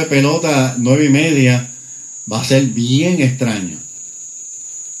juego de pelota 9:30 va a ser bien extraño.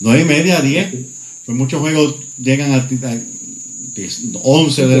 9:30 a 10, pues muchos juegos llegan a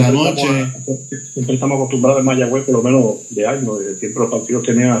 11 de la noche. Siempre estamos acostumbrados en Mayagüez, por lo menos de años, siempre los partidos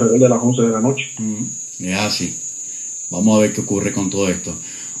tenían alrededor de las 11 de la noche. Es así. Vamos a ver qué ocurre con todo esto.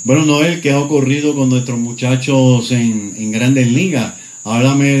 Bueno, Noel, ¿qué ha ocurrido con nuestros muchachos en Grandes Ligas?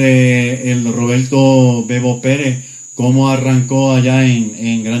 Háblame de el Roberto Bebo Pérez, ¿cómo arrancó allá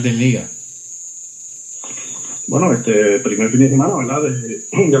en Grandes Ligas? Bueno, primer fin de semana, ¿verdad?,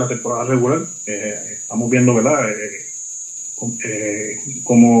 de la temporada regular, estamos viendo, ¿verdad?,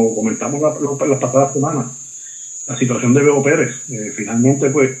 como comentamos las pasadas semanas, la situación de Bebo Pérez. Finalmente,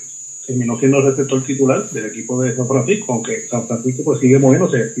 pues, terminó siendo el receptor titular del equipo de San Francisco, aunque San Francisco pues sigue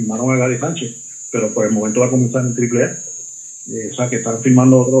moviéndose. Firmaron a Gary Sánchez, pero por el momento va a comenzar en AAA. O sea que están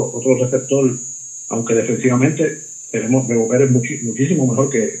firmando otro receptor, aunque defensivamente tenemos Bebo Pérez muchísimo mejor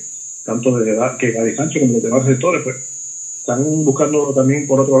que tanto que Gary Sánchez como los demás receptores. Pues están buscando también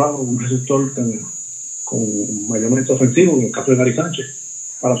por otro lado un receptor con mayormente ofensivo, en el caso de Gary Sánchez,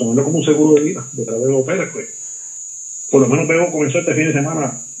 para tomarlo como un seguro de vida detrás de Bebo Pérez. Pues por lo menos Bebo comenzó este fin de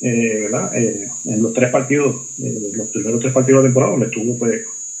semana, ¿verdad?, en los 3 partidos, los primeros 3 partidos de la temporada, donde estuvo pues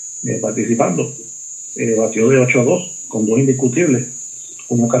participando. Batió de 8-2 con 2 indiscutibles,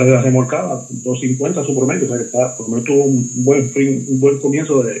 una carrera remolcada, 2.50 su promedio. O sea que por lo menos tuvo un buen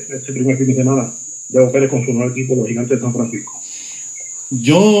comienzo de este primer fin de semana de Bebo Pérez con su nuevo equipo, los Gigantes de San Francisco.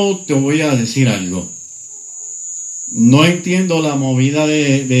 Yo te voy a decir algo. No entiendo la movida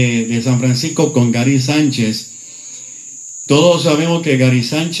de San Francisco con Gary Sánchez. Todos sabemos que Gary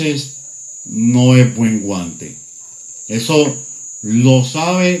Sánchez no es buen guante. Eso lo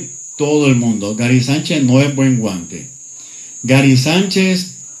sabe todo el mundo. Gary Sánchez no es buen guante. Gary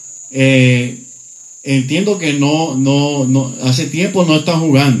Sánchez, entiendo que no hace tiempo no está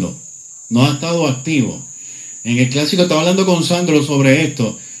jugando, no ha estado activo. En el clásico, estaba hablando con Sandro sobre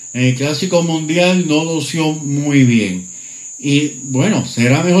esto, en el clásico mundial no lució muy bien. Y bueno,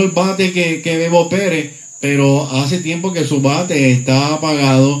 será mejor bate que Bebo Pérez, pero hace tiempo que su bate está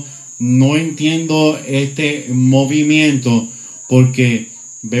apagado. No entiendo este movimiento, porque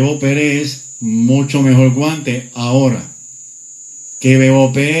Bebo Pérez es mucho mejor guante. Ahora, que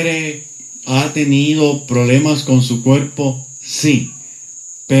Bebo Pérez ha tenido problemas con su cuerpo, sí,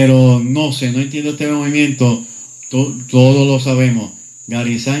 pero no sé, no entiendo este movimiento. Todos lo sabemos.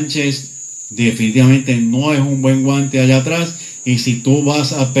 Gary Sánchez definitivamente no es un buen guante allá atrás, y si tú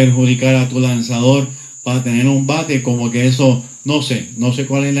vas a perjudicar a tu lanzador para tener un bate, como que eso, no sé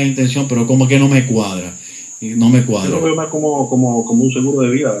cuál es la intención, pero como que no me cuadra. Yo lo veo más como un seguro de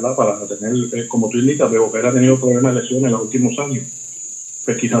vida, ¿verdad? Para tener, como tú indicas, Bebo Pérez ha tenido problemas de lesiones en los últimos años.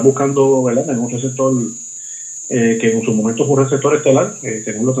 Pues quizás buscando, ¿verdad?, en un receptor que en su momento fue un receptor estelar,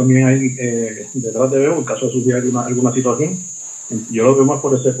 tenerlo también ahí detrás de Bebo en caso de sufrir alguna situación. Yo lo veo más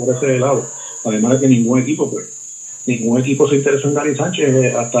por ese lado. Además de que ningún equipo se interesó en Gary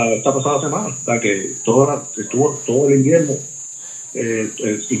Sánchez hasta esta pasada semana, hasta que estuvo todo el invierno,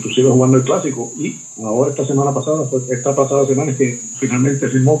 inclusive jugando el clásico, y ahora esta pasada semana es que finalmente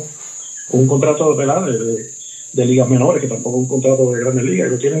firmó un contrato de ligas menores, que tampoco es un contrato de Grandes Ligas,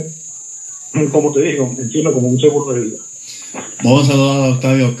 y lo tiene, como te digo, entiendo como un seguro de vida. Vamos a saludar a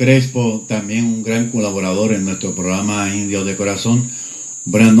Octavio Crespo, también un gran colaborador en nuestro programa Indios de Corazón.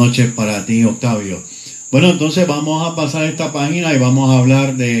 Buenas noches para ti, Octavio. Bueno, entonces vamos a pasar esta página y vamos a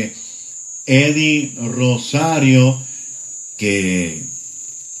hablar de Eddie Rosario, que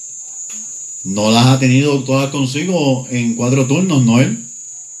no las ha tenido todas consigo en 4 turnos, ¿no él?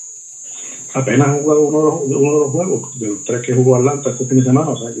 Apenas ha jugado uno de los juegos, de los 3 que jugó Atlanta este fin de semana,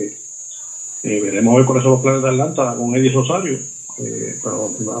 o sea que veremos a ver cuáles son los planes de Atlanta con Eddie Rosario,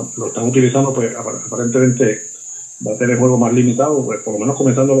 pero lo están utilizando, pues aparentemente va a tener juegos más limitados, pues por lo menos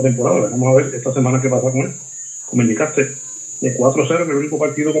comenzando la temporada. Vamos a ver esta semana qué pasa con él. Como indicaste, de 4-0, el único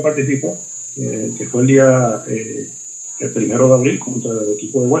partido que participó, que fue el 1 de abril contra el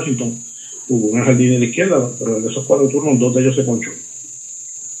equipo de Washington, hubo un jardín de la izquierda, pero de esos 4 turnos, 2 de ellos se ponchó.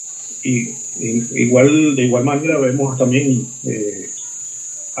 De igual manera vemos también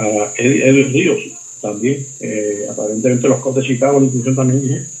a Eddie Ríos, también, aparentemente los Cubs de Chicago, la inclusión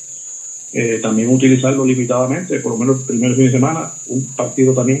también también utilizarlo limitadamente, por lo menos el primer fin de semana, un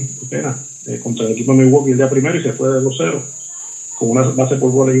partido también, pena, contra el equipo de Milwaukee el día primero y se fue de 2-0 con una base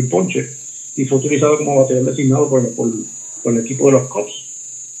por bola y un ponche, y fue utilizado como bateador designado por el equipo de los Cubs.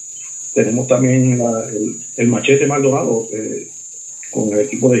 Tenemos también el machete Maldonado con el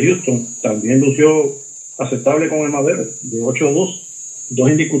equipo de Houston, también lució aceptable con el Madero, de 8-2,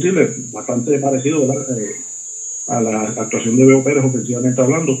 2 indiscutibles, bastante parecido, ¿verdad? A la actuación de Beo Pérez ofensivamente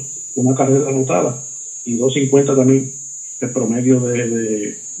hablando, una carrera anotada y 2.50 también el promedio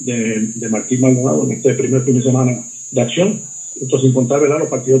de Martín Maldonado en este primer fin de semana de acción. Esto sin contar, ¿verdad?, los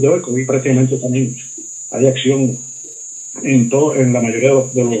partidos de hoy, que hoy prácticamente también hay acción en la mayoría de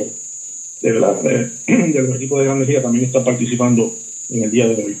los equipos de Grandes Ligas también están participando en el día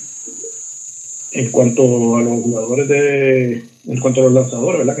de hoy. En cuanto a los jugadores en cuanto a los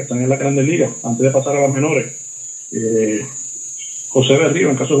lanzadores, ¿verdad?, que están en la Grandes Ligas, antes de pasar a las menores, José Berrío,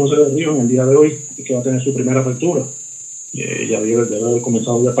 en el caso de José Berrío, en el día de hoy, que va a tener su primera apertura, ya debe haber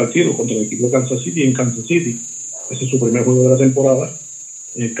comenzado el partido contra el equipo de Kansas City en Kansas City. Ese es su primer juego de la temporada.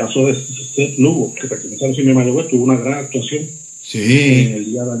 En el caso de Seth Lugo, que pertenece a los Indios de Mayagüez, tuvo una gran actuación en el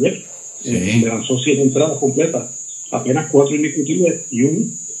día de ayer. Le lanzó 7 entradas completas, apenas 4 indiscutibles y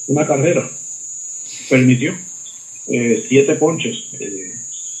una carrera. Permitió 7 ponches.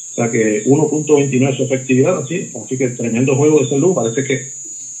 O sea que 1.29 su efectividad, así que tremendo juego de Seth Lugo. Parece que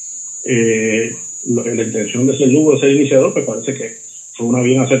la intención de Seth Lugo de ser iniciador, pues parece que fue una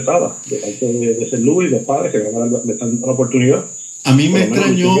bien acertada de parte de Seth Lugo y de los padres que le están dando la oportunidad. A mí me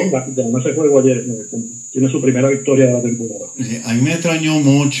extrañó. Ese juego ayer tiene su primera victoria de la temporada. A mí me extrañó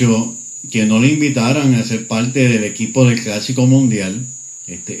mucho que no le invitaran a ser parte del equipo del Clásico Mundial.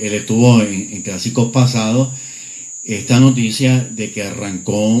 Él estuvo en clásicos pasados. Esta noticia de que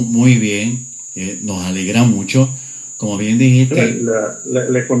arrancó muy bien nos alegra mucho. Como bien dijiste,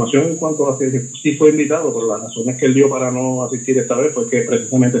 la información en cuanto a que sí fue invitado, pero las razones que él dio para no asistir esta vez fue que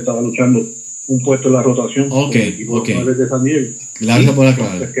precisamente estaba luchando un puesto en la rotación con el equipo de San Diego. Gracias por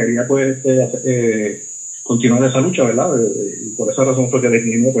aclarar. Pues quería continuar esa lucha, ¿verdad? Y por esa razón fue que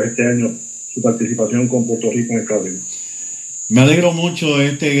decidimos pues este año su participación con Puerto Rico en el Caribe. Me alegro mucho de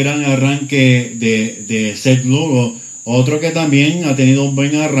este gran arranque de Seth Lugo. Otro que también ha tenido un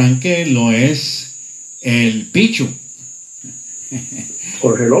buen arranque lo es el Pichu.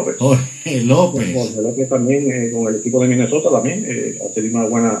 Jorge López. Jorge López también con el equipo de Minnesota también ha tenido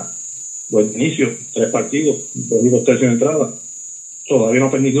buen inicio, 3 partidos, 2 tercios de entrada. Todavía no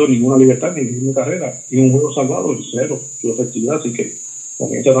ha permitido ninguna libertad ni ninguna carrera y un juego salvado, 0 su efectividad, así que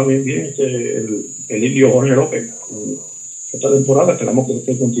comienza también bien el indio Jorge López. Esta temporada esperamos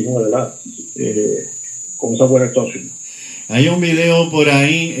que continúe, ¿verdad?, con esa buena actuación. Hay un video por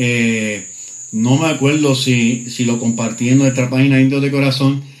ahí, no me acuerdo si lo compartí en nuestra página Indios de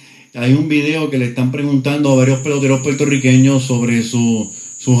Corazón. Hay un video que le están preguntando a varios peloteros puertorriqueños sobre sus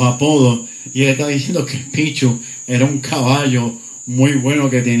apodos, y él está diciendo que el Pichu era un caballo muy bueno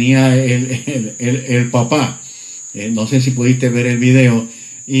que tenía el papá. No sé si pudiste ver el video,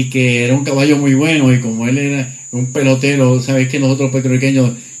 y que era un caballo muy bueno, y como él era un pelotero, sabes que nosotros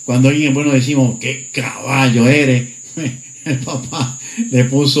puertorriqueños, cuando alguien es bueno decimos, ¿qué caballo eres? El papá le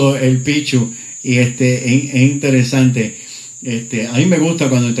puso el Pichu, y es interesante. A mí me gusta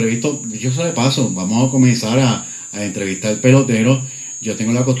cuando entrevisto, yo se le paso, vamos a comenzar a entrevistar peloteros. Yo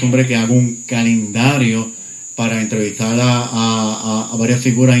tengo la costumbre que hago un calendario para entrevistar a varias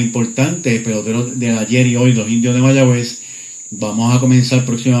figuras importantes, peloteros de ayer y hoy, los Indios de Mayagüez. Vamos a comenzar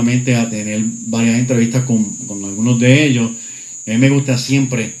próximamente a tener varias entrevistas con algunos de ellos. A mí me gusta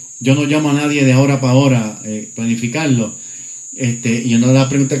siempre, yo no llamo a nadie de ahora para ahora, planificarlo. Y una de las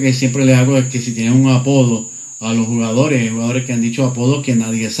preguntas que siempre le hago es que si tienen un apodo a los jugadores que han dicho apodos que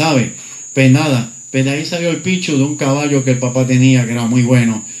nadie sabe. Pues nada, pues de ahí salió el Pichu, de un caballo que el papá tenía, que era muy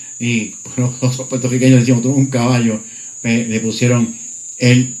bueno. Y los puertorriqueños decíamos, tuvo un caballo, pues le pusieron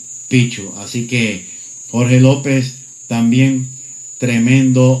el Pichu. Así que Jorge López también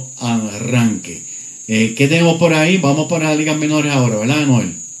tremendo arranque. ¿Qué tenemos por ahí? Vamos para las ligas menores ahora, ¿verdad,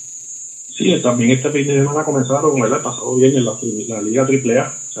 Noel? Sí, también este fin de semana comenzaron, ¿verdad? El pasado viernes la Liga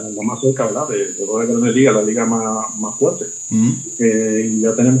AAA, o sea, la más cerca, ¿verdad? De todas las grandes ligas, la liga más fuerte. Y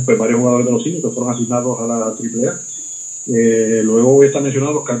ya tenemos pues, varios jugadores de los Indios que fueron asignados a la AAA. Luego está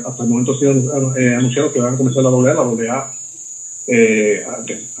mencionado que hasta el momento han sido anunciados que van a comenzar la AA. La AA que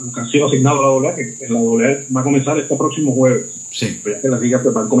han sido asignados a la doble A, que en la doble A va a comenzar este próximo jueves. Sí. Pues ya que las ligas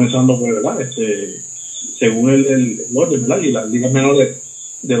pues, van comenzando, pues, ¿verdad? Según el orden, ¿verdad? Y las ligas menores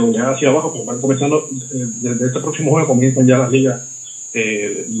de doble A hacia abajo, pues van comenzando, desde este próximo jueves comienzan ya las ligas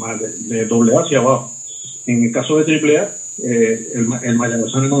de doble A hacia abajo. En el caso de triple A, el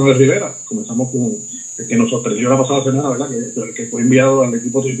mayagüezano Manuel Rivera, comenzamos con el que nos sorprendió la pasada semana, ¿verdad? Que fue enviado al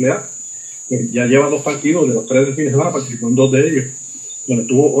equipo triple A, que ya lleva 2 partidos, de los 3 del fin de semana participó en 2 de ellos, donde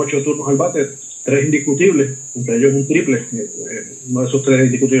tuvo 8 turnos al bate, 3 indiscutibles, entre ellos un triple, uno de esos 3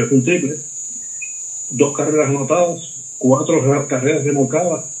 indiscutibles fue un triple, 2 carreras anotadas, 4 carreras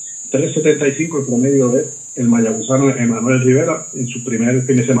remolcadas, 3.75 el promedio de el mayagüezano Emanuel Rivera en su primer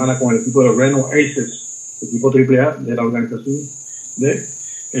fin de semana con el equipo de Reno Aces, equipo AAA de la organización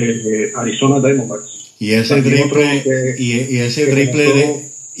de Arizona Diamondbacks. Y ese triple,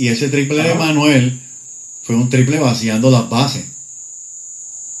 y ese triple de Manuel fue un triple vaciando las bases.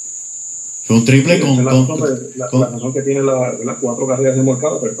 Fue un triple la razón que tiene las 4 carreras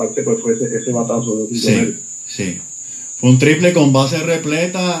remolcadas, pero parte pues fue ese batazo de sí. Fue un triple con base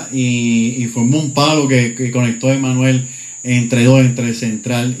repleta y fue un palo que conectó a Emanuel entre el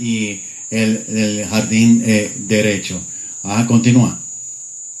central y el jardín derecho. Continúa.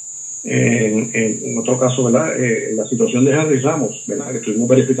 En otro caso, ¿verdad? La situación de Henry Ramos, ¿verdad? Que estuvimos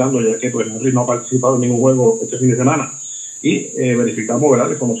verificando, ya que pues Henry no ha participado en ningún juego este fin de semana. Y verificamos, ¿verdad?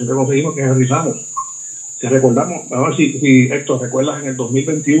 La información que conseguimos que Henry Ramos. Si recordamos, a ver si Héctor, ¿recuerdas en el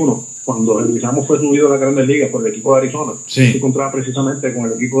 2021, cuando Henry Ramos fue subido a la Grandes Ligas por el equipo de Arizona? Sí. Se encontraba precisamente con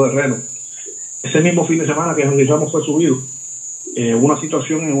el equipo de Reno. Ese mismo fin de semana que Henry Ramos fue subido, hubo una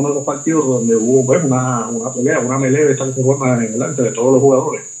situación en uno de los partidos donde hubo pues, una pelea, una melee de esta forma entre todos los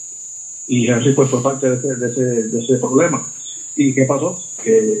jugadores. Y Henry pues, fue parte de ese problema. ¿Y qué pasó?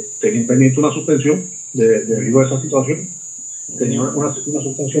 Que tenía pendiente una suspensión debido a esa situación. Tenía una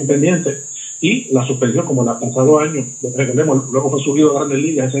suspensión pendiente. Y la suspensión, como el pasado año, recordemos, luego fue subido a Grandes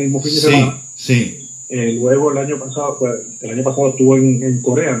Ligas ese mismo fin de semana. Sí. Luego el año pasado estuvo en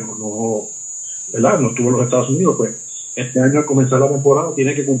Corea, ¿verdad? No estuvo en los Estados Unidos, pues este año al comenzar la temporada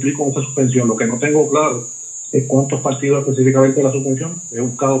tiene que cumplir con esa suspensión. Lo que no tengo claro es cuántos partidos específicamente de la suspensión he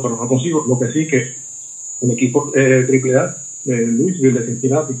buscado, pero no consigo. Lo que sí que el equipo AAA de Louisville de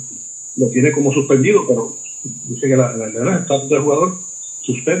Cincinnati lo tiene como suspendido, pero dice que el estatus del jugador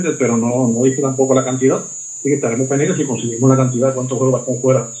suspende, pero no dice tampoco la cantidad. Así que estaremos pendientes si conseguimos la cantidad de cuántos juegos va a estar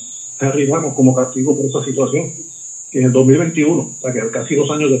fuera Henry Ramos como castigo por esa situación, que en el 2021, o sea que casi 2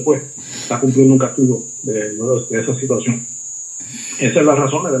 años después, está cumpliendo un castigo de esa situación. Esa es la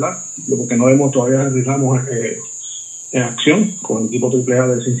razón, ¿verdad? De por qué no vemos todavía a Henry Ramos en acción con el equipo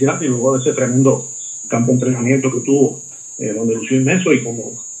AAA de Cincinnati, luego de ese tremendo campo de entrenamiento que tuvo, donde lució inmenso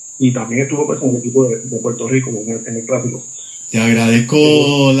y también estuvo pues, con el equipo de Puerto Rico en el clásico. Te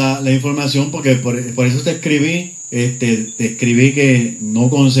agradezco la información porque por eso te escribí, te escribí que no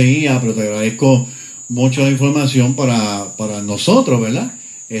conseguía, pero te agradezco mucho la información para nosotros, ¿verdad?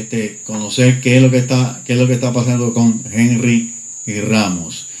 Conocer qué es lo que está pasando con Henry y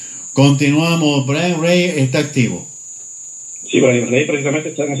Ramos. Continuamos. Brian Ray está activo. Sí, Brian Ray precisamente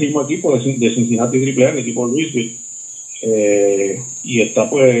está en ese mismo equipo de Cincinnati AAA, el equipo de Louisville, y está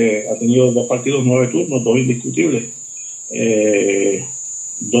pues ha tenido 2 partidos, 9 turnos, 2 indiscutibles.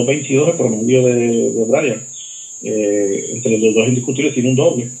 2.22 el promedio de Brian, entre los 2 indiscutibles tiene un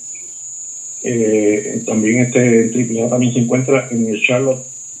doble. También en AAA también se encuentra en el Charlotte,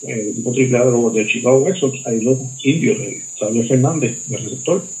 el equipo AAA de Chicago Red Sox. Hay 2 indios, Xavier Fernández, el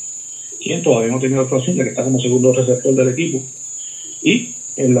receptor, quien todavía no tiene la actuación, ya que está como segundo receptor del equipo, y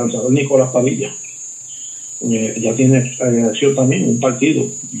el lanzador Nicolás Padilla. Ya tiene acción también, un partido,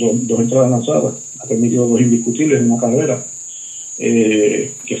 2 entradas lanzadas, ha permitido 2 indiscutibles en una carrera,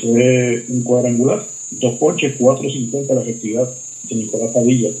 que fue un cuadrangular, 2 ponches, 4.50 la efectividad de Nicolás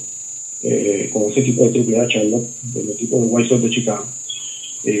Padilla, con ese equipo de AAA Charlotte, del equipo de White Sox de Chicago.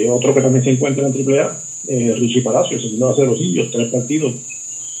 Otro que también se encuentra en AAA, Richie Palacio, el segundo base de los indios, 3 partidos,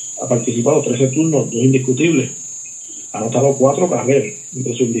 ha participado 13 turnos, 2 indiscutibles, ha anotado 4 carreras,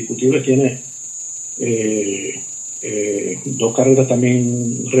 entre sus indiscutibles tiene 2 carreras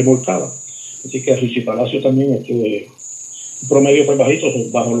también remolcadas. Así que Richie Palacio también, un promedio fue bajito,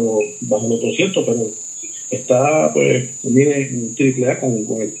 bajo los 200, pero está, pues, viene en AAA con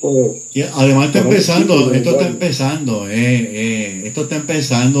el todo. Y además esto está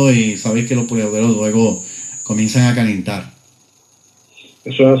empezando y sabéis que los peloteros luego comienzan a calentar.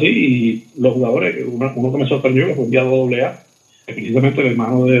 Eso es así, y los jugadores, uno que me sorprendió, que fue enviado a AA, precisamente el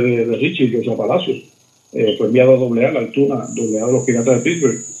hermano de Richie, José Palacios, fue enviado a AA, la altura AA de los Piratas de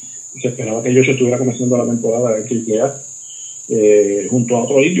Pittsburgh. Se esperaba que ellos estuviera comenzando la temporada en AAA. junto a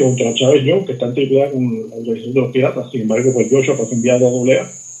otro indio, junto a Chávez Joe, que está en triple con la organización de los Piratas. Sin embargo, pues Joshua fue enviado a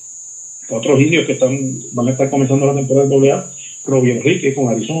AA. Otros indios que van a estar comenzando la temporada en AA, Robbie Enrique con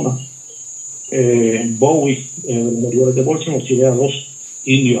Arizona, Bowie de los Orioles de Baltimore, sigue a 2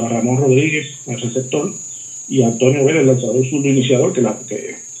 indios, a Ramón Rodríguez, el receptor, y Antonio Vélez, el lanzador zurdo iniciador, que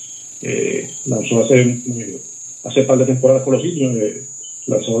lanzó hace par de temporadas con los indios,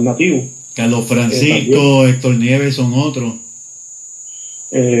 lanzador nativo. Carlos Francisco, Héctor Nieves son otros.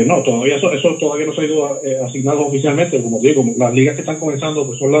 No, todavía eso todavía no se ha ido asignado oficialmente, como digo, las ligas que están comenzando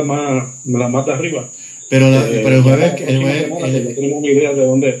pues son las más de arriba. Pero el jueves tenemos una idea de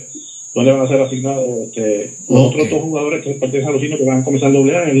dónde van a ser asignados los otros 2 jugadores que pertenecen a los indios que van a comenzar en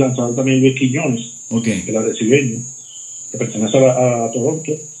AA, el lanzador también Luis Quiñones, que es arecibeño, que pertenece a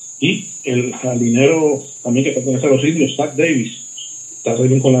Toronto, y el jardinero también que pertenece a los indios, Zach Davis, está va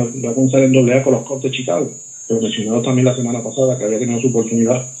a comenzar en AA con los Cubs de Chicago, que lo mencionado también la semana pasada, que había tenido su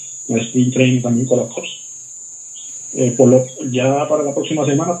oportunidad en el sprint training también con los Cubs. Ya para la próxima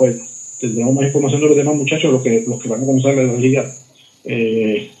semana pues tendremos más información de los demás muchachos, los que van a comenzar en la liga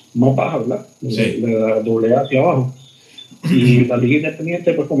más baja, ¿verdad? De la AA hacia abajo. Y la liga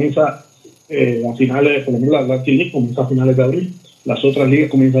independiente pues comienza a finales, por ejemplo la League comienza a finales de abril, las otras ligas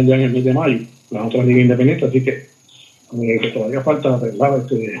comienzan ya en el mes de mayo, las otras ligas independientes, así que todavía falta, ¿verdad?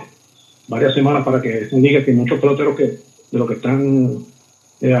 Varias semanas para que se diga que muchos peloteros de los que están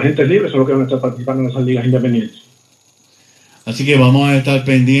agentes libres son los que van a estar participando en esas ligas independientes. Así que vamos a estar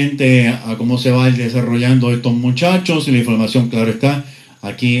pendientes a cómo se va desarrollando estos muchachos y la información, claro está,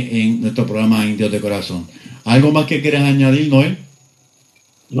 aquí en nuestro programa Indios de Corazón. ¿Algo más que quieras añadir, Noel?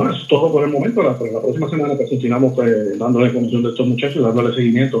 No, eso es todo por el momento. La próxima semana pues, continuamos dándole información de estos muchachos, dándole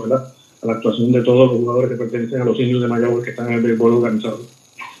seguimiento, ¿verdad?, a la actuación de todos los jugadores que pertenecen a los indios de Mayagüez que están en el béisbol organizado.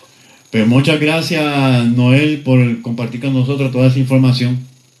 Pues muchas gracias, Noel, por compartir con nosotros toda esa información.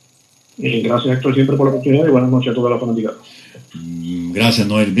 Gracias, Héctor, siempre por la oportunidad y buenas noches a todas las fanáticas. Gracias,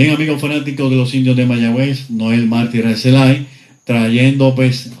 Noel. Bien, amigos fanáticos de los indios de Mayagüez, Noel Martí Recelay, trayendo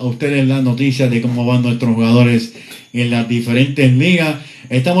pues a ustedes las noticias de cómo van nuestros jugadores en las diferentes ligas.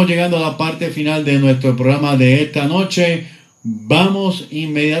 Estamos llegando a la parte final de nuestro programa de esta noche. Vamos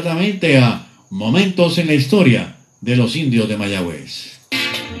inmediatamente a Momentos en la Historia de los Indios de Mayagüez.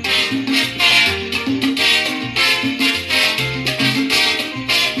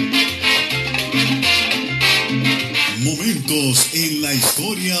 Momentos en la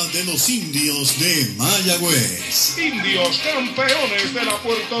historia de los Indios de Mayagüez. Indios campeones de la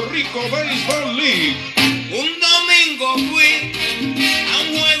Puerto Rico Baseball League. Un domingo fui a un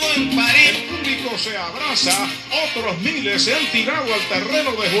juego en París. El público se abraza, otros miles se han tirado al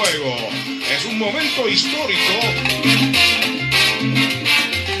terreno de juego. Es un momento histórico.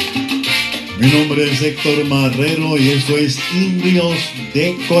 Mi nombre es Héctor Marrero y esto es Indios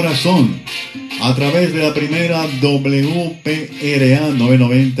de Corazón, a través de la primera WPRA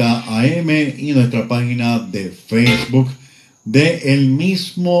 990 AM y nuestra página de Facebook de el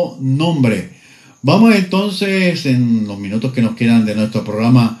mismo nombre. Vamos entonces, en los minutos que nos quedan de nuestro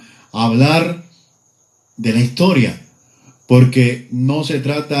programa, a hablar de la historia, porque no se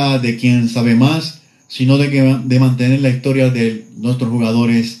trata de quien sabe más, sino de mantener la historia de nuestros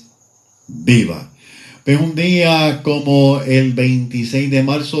jugadores viva. Pues un día como el 26 de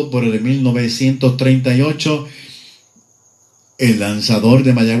marzo por el 1938, el lanzador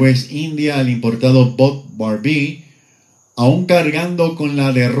de Mayagüez India, el importado Bob Barbee, aún cargando con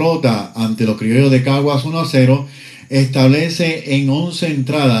la derrota ante los criollos de Caguas 1-0, establece en 11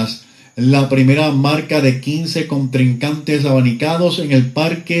 entradas la primera marca de 15 contrincantes abanicados en el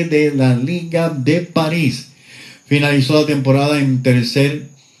parque de la Liga de París. Finalizó la temporada en tercero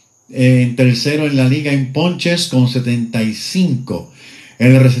en la liga en ponches con 75.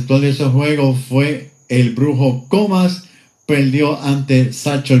 El receptor de esos juegos fue el Brujo Comas. Perdió ante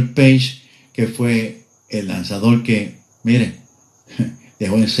Satchel Paige, que fue el lanzador que, miren,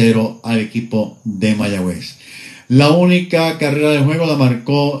 dejó en 0 al equipo de Mayagüez. La única carrera del juego la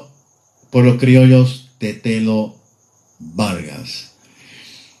marcó por los criollos Tetelo Vargas.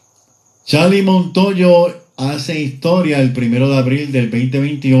 Charlie Montoyo hace historia el 1 de abril del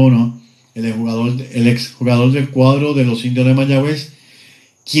 2021, el exjugador del cuadro de los Indios de Mayagüez,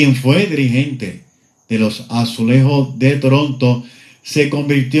 quien fue dirigente de los Azulejos de Toronto, se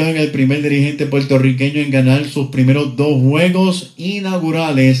convirtió en el primer dirigente puertorriqueño en ganar sus primeros 2 juegos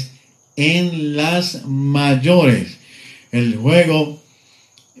inaugurales en las mayores. El juego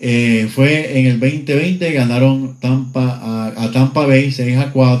fue en el 2020, ganaron a Tampa Bay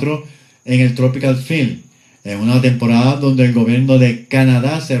 6-4 en el Tropical Field, en una temporada donde el gobierno de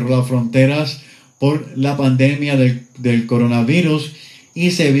Canadá cerró las fronteras por la pandemia del coronavirus y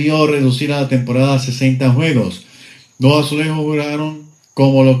se vio reducir a la temporada a 60 juegos. Los Azulejos jugaron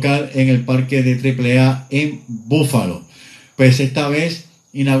como local en el parque de AAA en Buffalo. Pues esta vez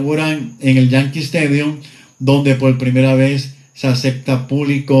inauguran en el Yankee Stadium, donde por primera vez se acepta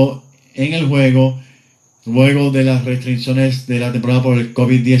público en el juego, luego de las restricciones de la temporada por el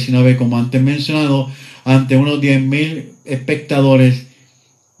COVID-19, como antes mencionado. Ante unos 10,000 espectadores,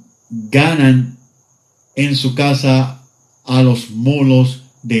 ganan en su casa a los Mulos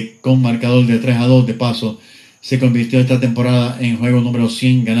con marcador de 3-2. De paso, se convirtió esta temporada en juego número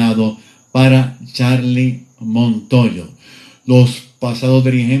 100 ganado para Charlie Montoyo. Los pasados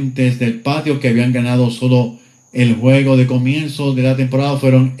dirigentes del patio que habían ganado solo el juego de comienzo de la temporada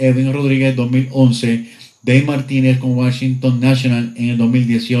fueron Edwin Rodríguez 2011, Dave Martínez con Washington National en el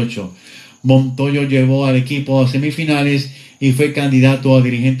 2018. Montoyo llevó al equipo a semifinales y fue candidato a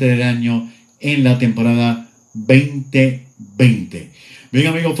dirigente del año en la temporada 2020. Bien,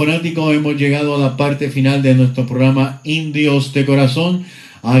 amigos fanáticos, hemos llegado a la parte final de nuestro programa Indios de Corazón,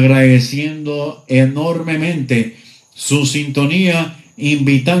 agradeciendo enormemente su sintonía,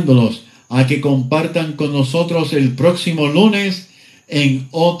 invitándolos a que compartan con nosotros el próximo lunes en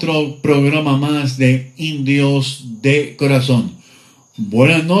otro programa más de Indios de Corazón.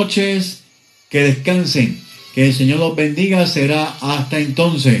 Buenas noches, que descansen, que el Señor los bendiga, será hasta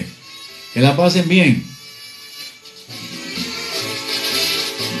entonces. Que la pasen bien.